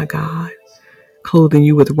you, my God. Clothing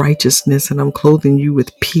you with righteousness, and I'm clothing you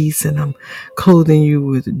with peace, and I'm clothing you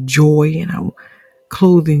with joy, and I'm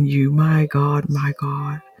clothing you, my God,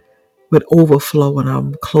 with overflow, and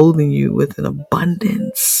I'm clothing you with an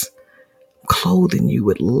abundance. I'm clothing you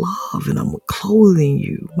with love, and I'm clothing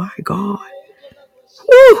you, my God.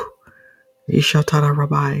 Woo! Ishatara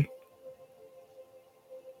Rabbi.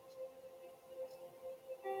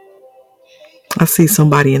 I see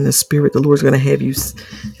somebody in the spirit. The Lord's going to have you.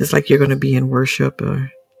 It's like you're going to be in worship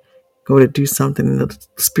or go to do something, and the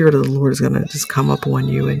Spirit of the Lord is going to just come up on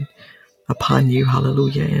you and upon you.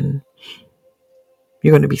 Hallelujah. And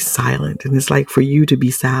you're going to be silent. And it's like for you to be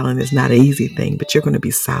silent is not an easy thing, but you're going to be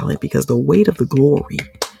silent because the weight of the glory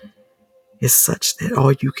is such that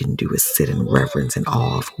all you can do is sit in reverence and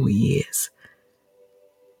awe of who He is.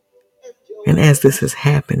 And as this is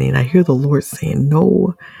happening, I hear the Lord saying,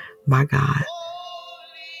 "No, my God,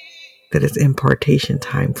 that it's impartation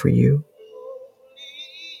time for you."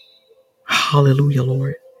 Hallelujah,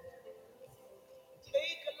 Lord.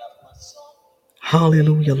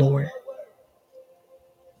 Hallelujah, Lord.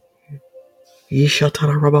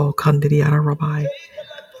 Yishatarabao kandidiyara rabbi.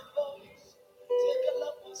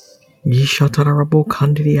 Yishatarabo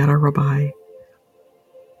kandidiyara rabbi.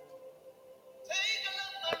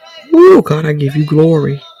 Oh, God, I give you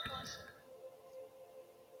glory.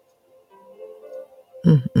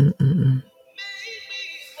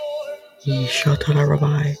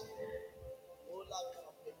 Yishatarabbi.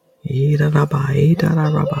 Yidarabbi,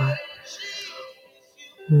 yidarabbi.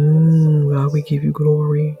 God, we give you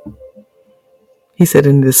glory. He said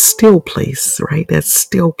in this still place, right? That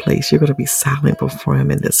still place, you're going to be silent before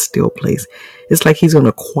Him in this still place. It's like He's going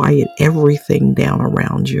to quiet everything down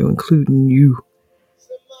around you, including you,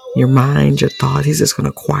 your mind, your thoughts. He's just going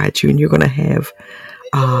to quiet you, and you're going to have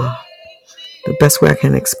the best way I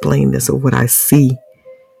can explain this, or what I see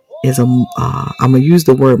is I'm going to use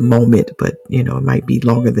the word moment, but it might be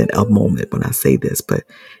longer than a moment when I say this, but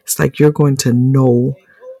it's like you're going to know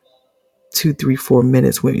 2, 3, 4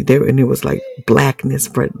 minutes when there, and it was like blackness,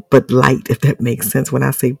 but light, if that makes sense. When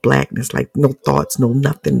I say blackness, like no thoughts, no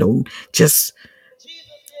nothing, no, just,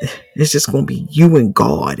 it's just going to be you and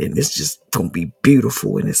God, and it's just going to be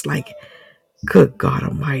beautiful. And it's like, good God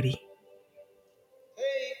Almighty.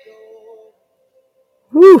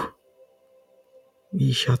 Woo.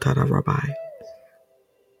 Yishatara Rabbi.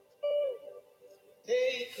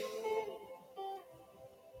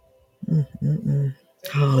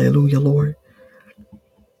 Hallelujah, Lord.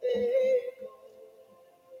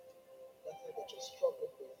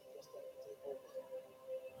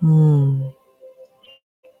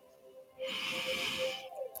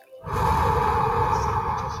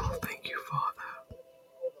 Thank you, Father.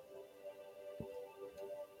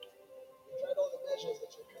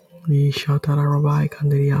 Yishatara Rabbi,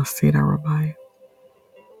 Kandiya Sira Rabbi.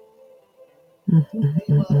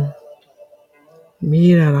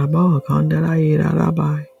 Mira Rabbi, Kandara Ira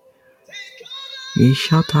Rabbi.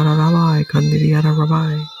 Yishatara Rabbi, Kandiya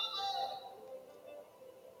Rabbi.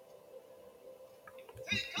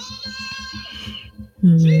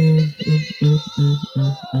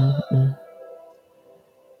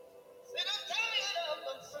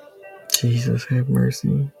 Jesus, have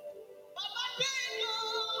mercy.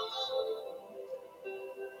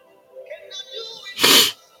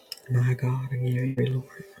 My God, I give you,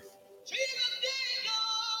 Lord.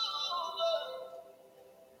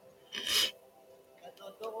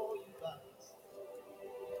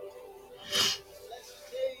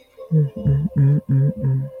 Thank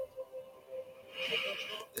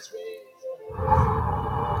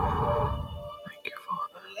you,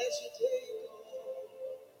 Father.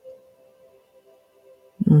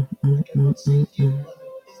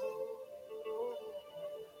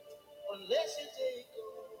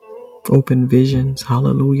 Open visions.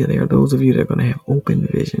 Hallelujah. There are those of you that are going to have open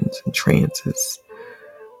visions and trances.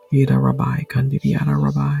 Yida Rabbi, Kandidiyada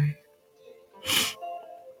Rabbi.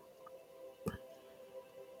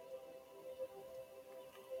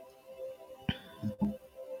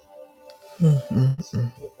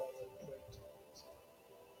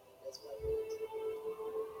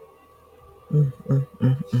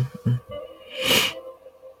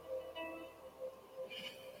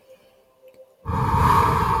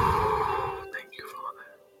 Thank you, Father.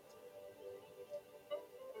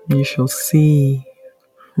 You shall see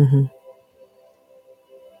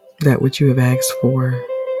that which you have asked for.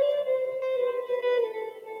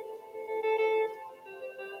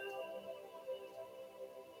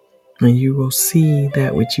 And you will see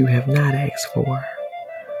that which you have not asked for.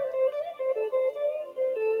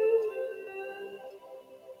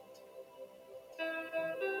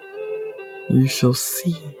 You shall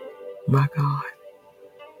see, my God.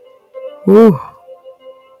 Woo.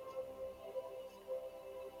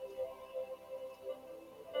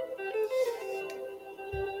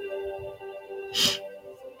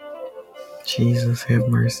 Jesus, have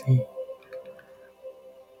mercy.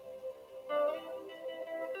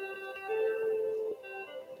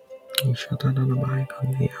 You shall not abide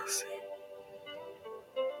on the outside.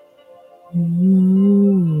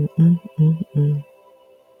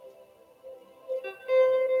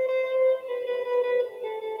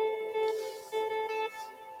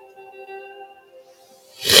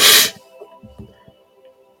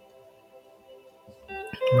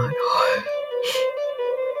 My God.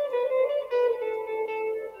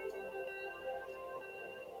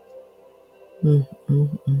 Mm,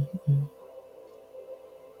 mm, mm, mm.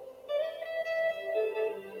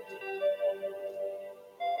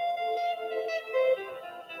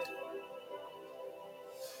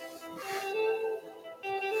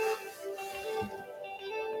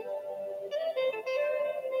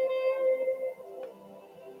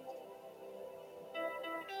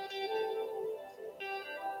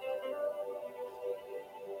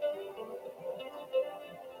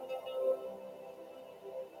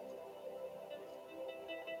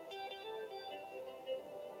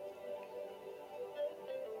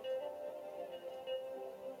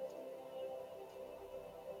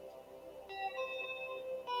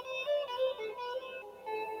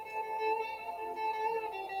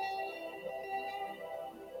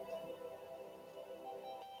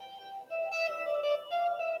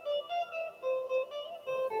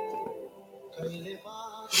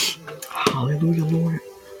 Hallelujah, Lord.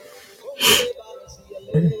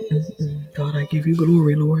 God, I give you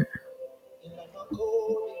glory, Lord.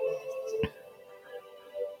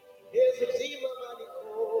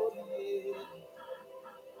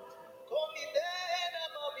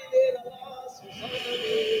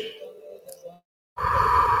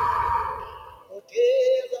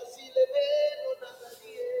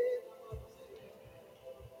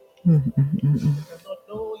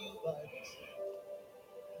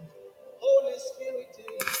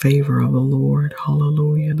 The favor of the Lord.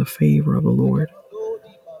 Hallelujah. The favor of the Lord.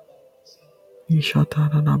 You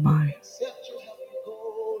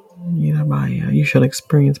shall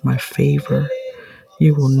experience my favor.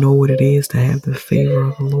 You will know what it is to have the favor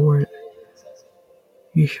of the Lord.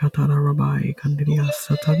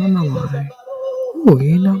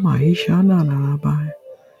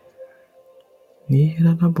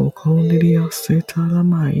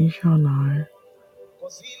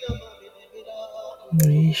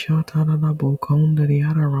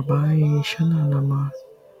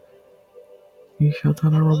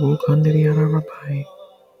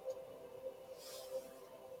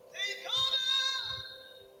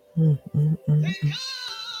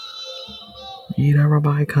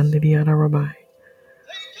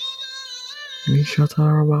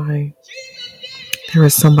 There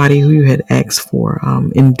is somebody who you had asked for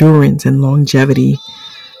endurance and longevity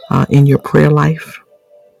in your prayer life.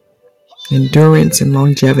 Endurance and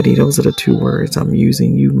longevity, those are the two words I'm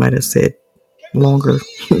using. You might have said longer,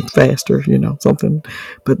 faster, something.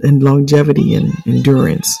 But in longevity and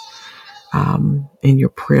endurance in your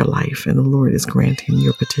prayer life, and the Lord is granting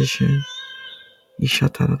your petition.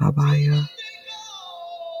 Ishatarabaya.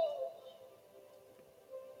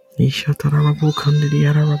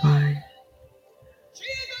 Ishatarabukandidiyarabai.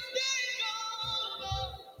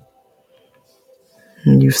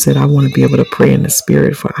 And you said, I want to be able to pray in the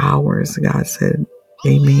spirit for hours. God said,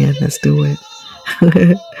 amen, let's do it.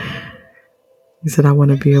 He said, I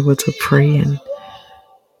want to be able to pray in,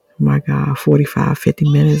 my God, 45, 50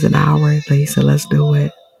 minutes, an hour. He said, let's do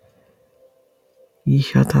it.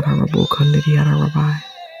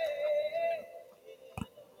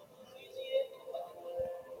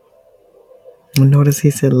 Notice he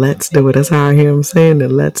said, let's do it. That's how I hear him saying that.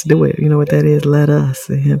 Let's do it. You know what that is? Let us.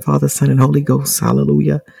 Him, Father, Son, and Holy Ghost.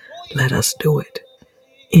 Hallelujah. Let us do it.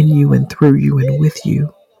 In you and through you and with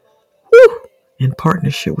you. Woo! In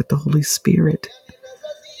partnership with the Holy Spirit.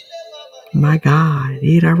 My God.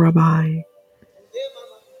 Ida Rabbi.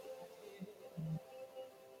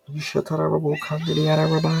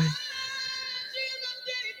 Rabbi.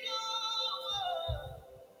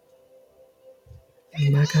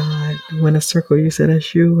 My God. When a circle, you said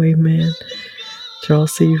that's you. Amen.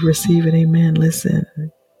 Charles, see you receive it. Amen. Listen.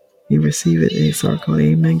 You receive it. A circle.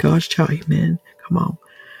 Amen. God's child. Amen. Come on.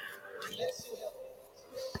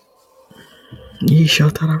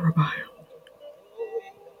 Rabbi.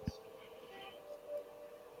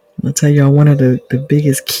 I'll tell y'all, one of the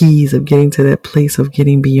biggest keys of getting to that place of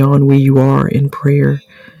getting beyond where you are in prayer,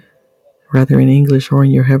 rather in English or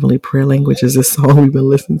in your heavenly prayer language, is this song we've been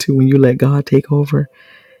listening to, when you let God take over.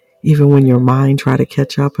 Even when your mind try to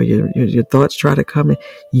catch up or your thoughts try to come in,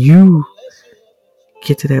 you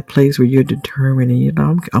get to that place where you're determined and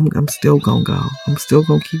I'm still gonna go. I'm still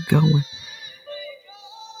gonna keep going.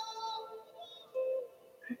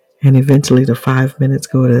 And eventually the 5 minutes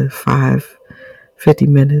go to 50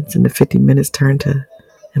 minutes, and the 50 minutes turn to,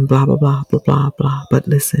 and blah, blah, blah, blah, blah, blah. But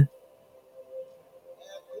listen.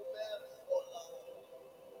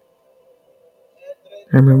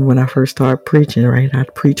 I remember when I first started preaching, right?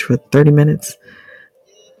 I'd preach for 30 minutes.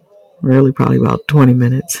 Really, probably about 20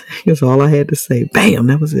 minutes. That's all I had to say. Bam,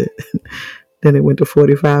 that was it. Then it went to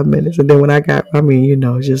 45 minutes. And then when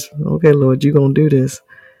just, okay, Lord, you going to do this.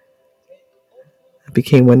 I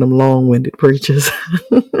became one of them long-winded preachers.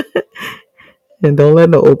 And don't let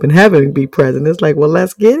no open heaven be present. It's like, well,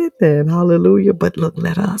 let's get it then. Hallelujah. But look,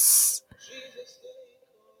 let us.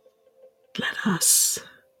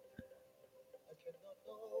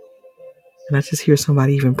 And I just hear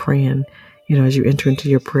somebody even praying, as you enter into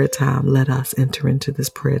your prayer time, let us enter into this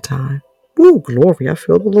prayer time. Woo, glory. I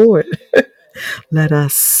feel the Lord. Let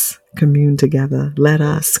us commune together. Let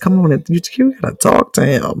us. Come on. You got to talk to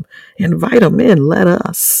him. Invite him in. Let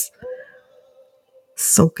us.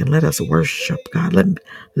 Soak and let us worship God.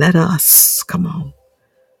 Let us. Come on.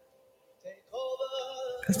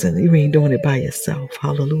 Because then you ain't doing it by yourself.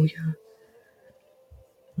 Hallelujah.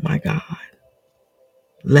 My God.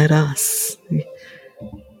 Let us.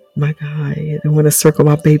 My God. I want to circle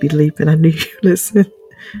my baby leaping. I knew you listen.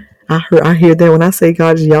 I hear that when I say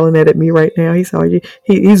God's yelling at me right now.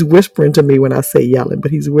 He's whispering to me when I say yelling,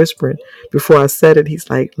 but he's whispering. Before I said it, he's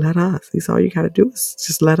like, let us. He's all you got to do is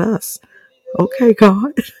just let us. Okay,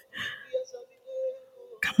 God.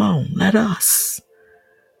 Come on, let us.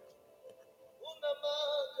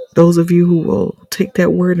 Those of you who will take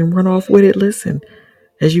that word and run off with it, listen.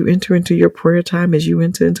 As you enter into your prayer time, as you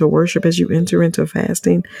enter into worship, as you enter into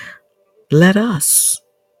fasting, let us.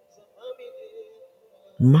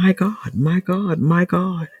 My God, my God, my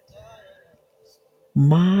God.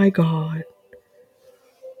 My God.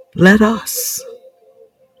 Let us.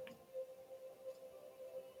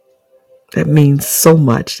 That means so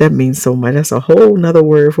much. That's a whole nother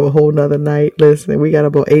word for a whole nother night. Listen, we got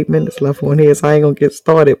about 8 minutes left on here, so I ain't going to get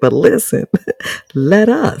started. But listen, let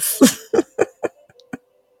us.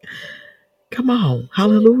 Come on.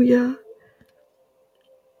 Hallelujah.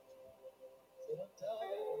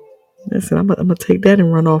 Listen, I'm going to take that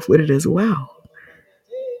and run off with it as well.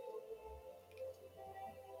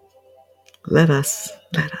 Let us,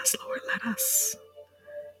 Lord, let us.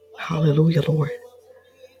 Hallelujah, Lord.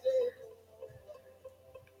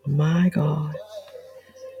 My God.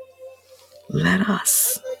 Let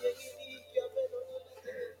us.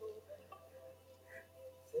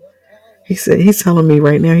 He's telling me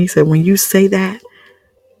right now, he said, when you say that,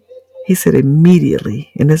 he said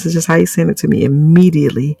immediately, and this is just how he's saying it to me,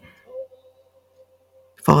 immediately,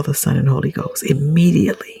 Father, Son, and Holy Ghost,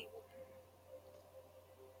 immediately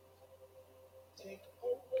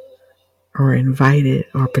are invited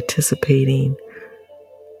or participating,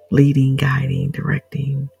 leading, guiding,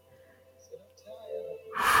 directing.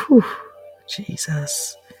 Whew,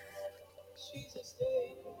 Jesus.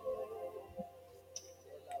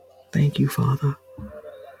 Thank you, Father.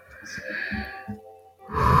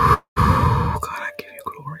 God, I give you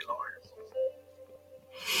glory, Lord.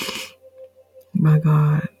 My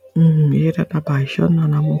God.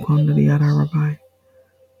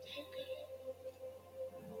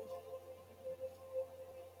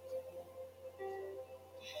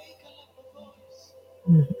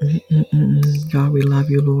 God, we love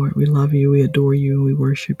you, Lord. We love you. We adore you. We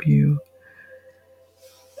worship you.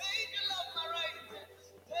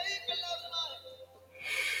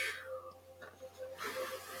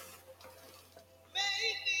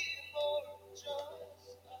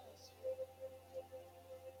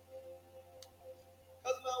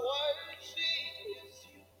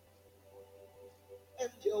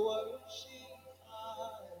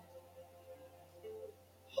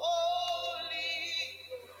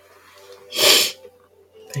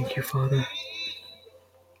 Thank you, Father.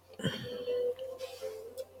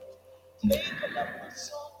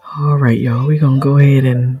 All right, y'all. We're going to go ahead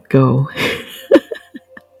and go.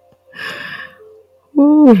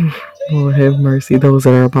 Woo. Lord have mercy. Those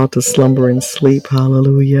that are about to slumber and sleep.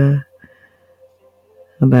 Hallelujah.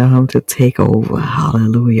 Allow him to take over.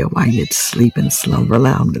 Hallelujah. While you sleep and slumber,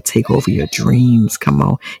 allow him to take over your dreams. Come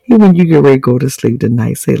on. Even when you get ready to go to sleep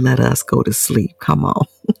tonight, say, let us go to sleep. Come on.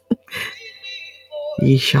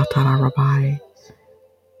 Yeshatarabai.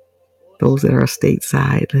 Those that are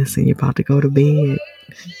stateside, listen, you're about to go to bed.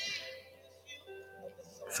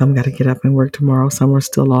 Some got to get up and work tomorrow. Some are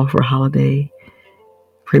still off for holiday.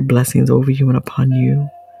 Pray blessings over you and upon you.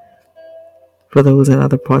 For those in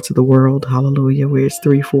other parts of the world, hallelujah, where it's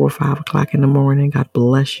 3, 4, 5 o'clock in the morning, God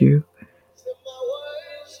bless you.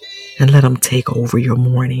 And let them take over your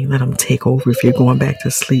morning. Let them take over if you're going back to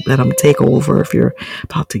sleep. Let them take over if you're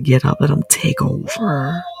about to get up. Let them take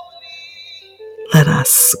over. Let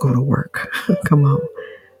us go to work. Come on.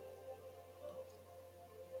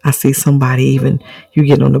 I see somebody, even you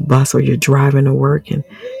get on the bus or you're driving to work and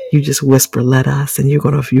you just whisper, let us, and you're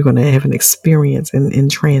gonna have an experience in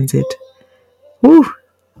transit. Woo!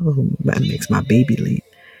 Oh, that makes my baby leap.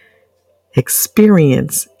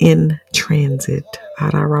 Experience in transit.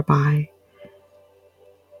 Rabbi.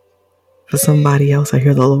 For somebody else, I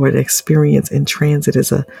hear the Lord, experience in transit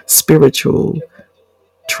is a spiritual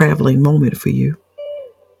traveling moment for you.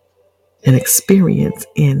 An experience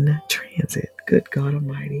in transit. Good God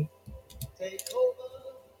Almighty.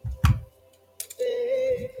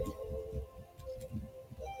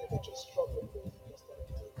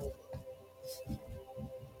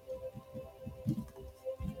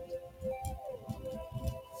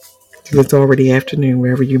 It's already afternoon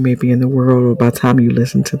wherever you may be in the world, or by the time you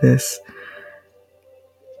listen to this.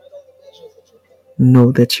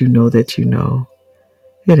 Know that you know that you know.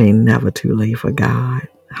 It ain't never too late for God.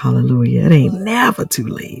 Hallelujah. It ain't never too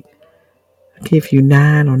late. I give you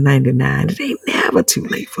 9 or 99. It ain't never too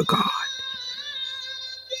late for God.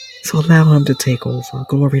 So allow him to take over.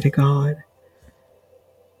 Glory to God.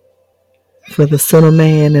 For the sinner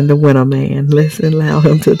man and the winner man. Listen, allow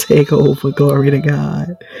him to take over. Glory to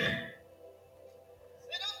God.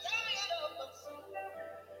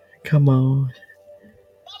 Come on.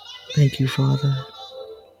 Thank you, Father.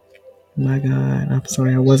 My God. I'm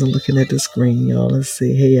sorry, I wasn't looking at the screen, y'all. Let's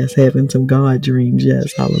see. Hey, yes, having some God dreams.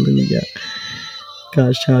 Yes, hallelujah.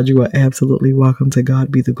 God's child, you are absolutely welcome. To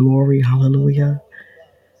God be the glory. Hallelujah.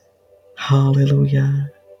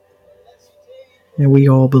 Hallelujah. And we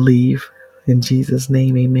all believe in Jesus'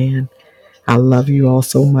 name. Amen. I love you all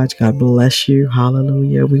so much. God bless you.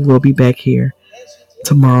 Hallelujah. We will be back here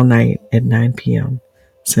tomorrow night at 9 p.m.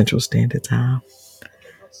 Central Standard Time.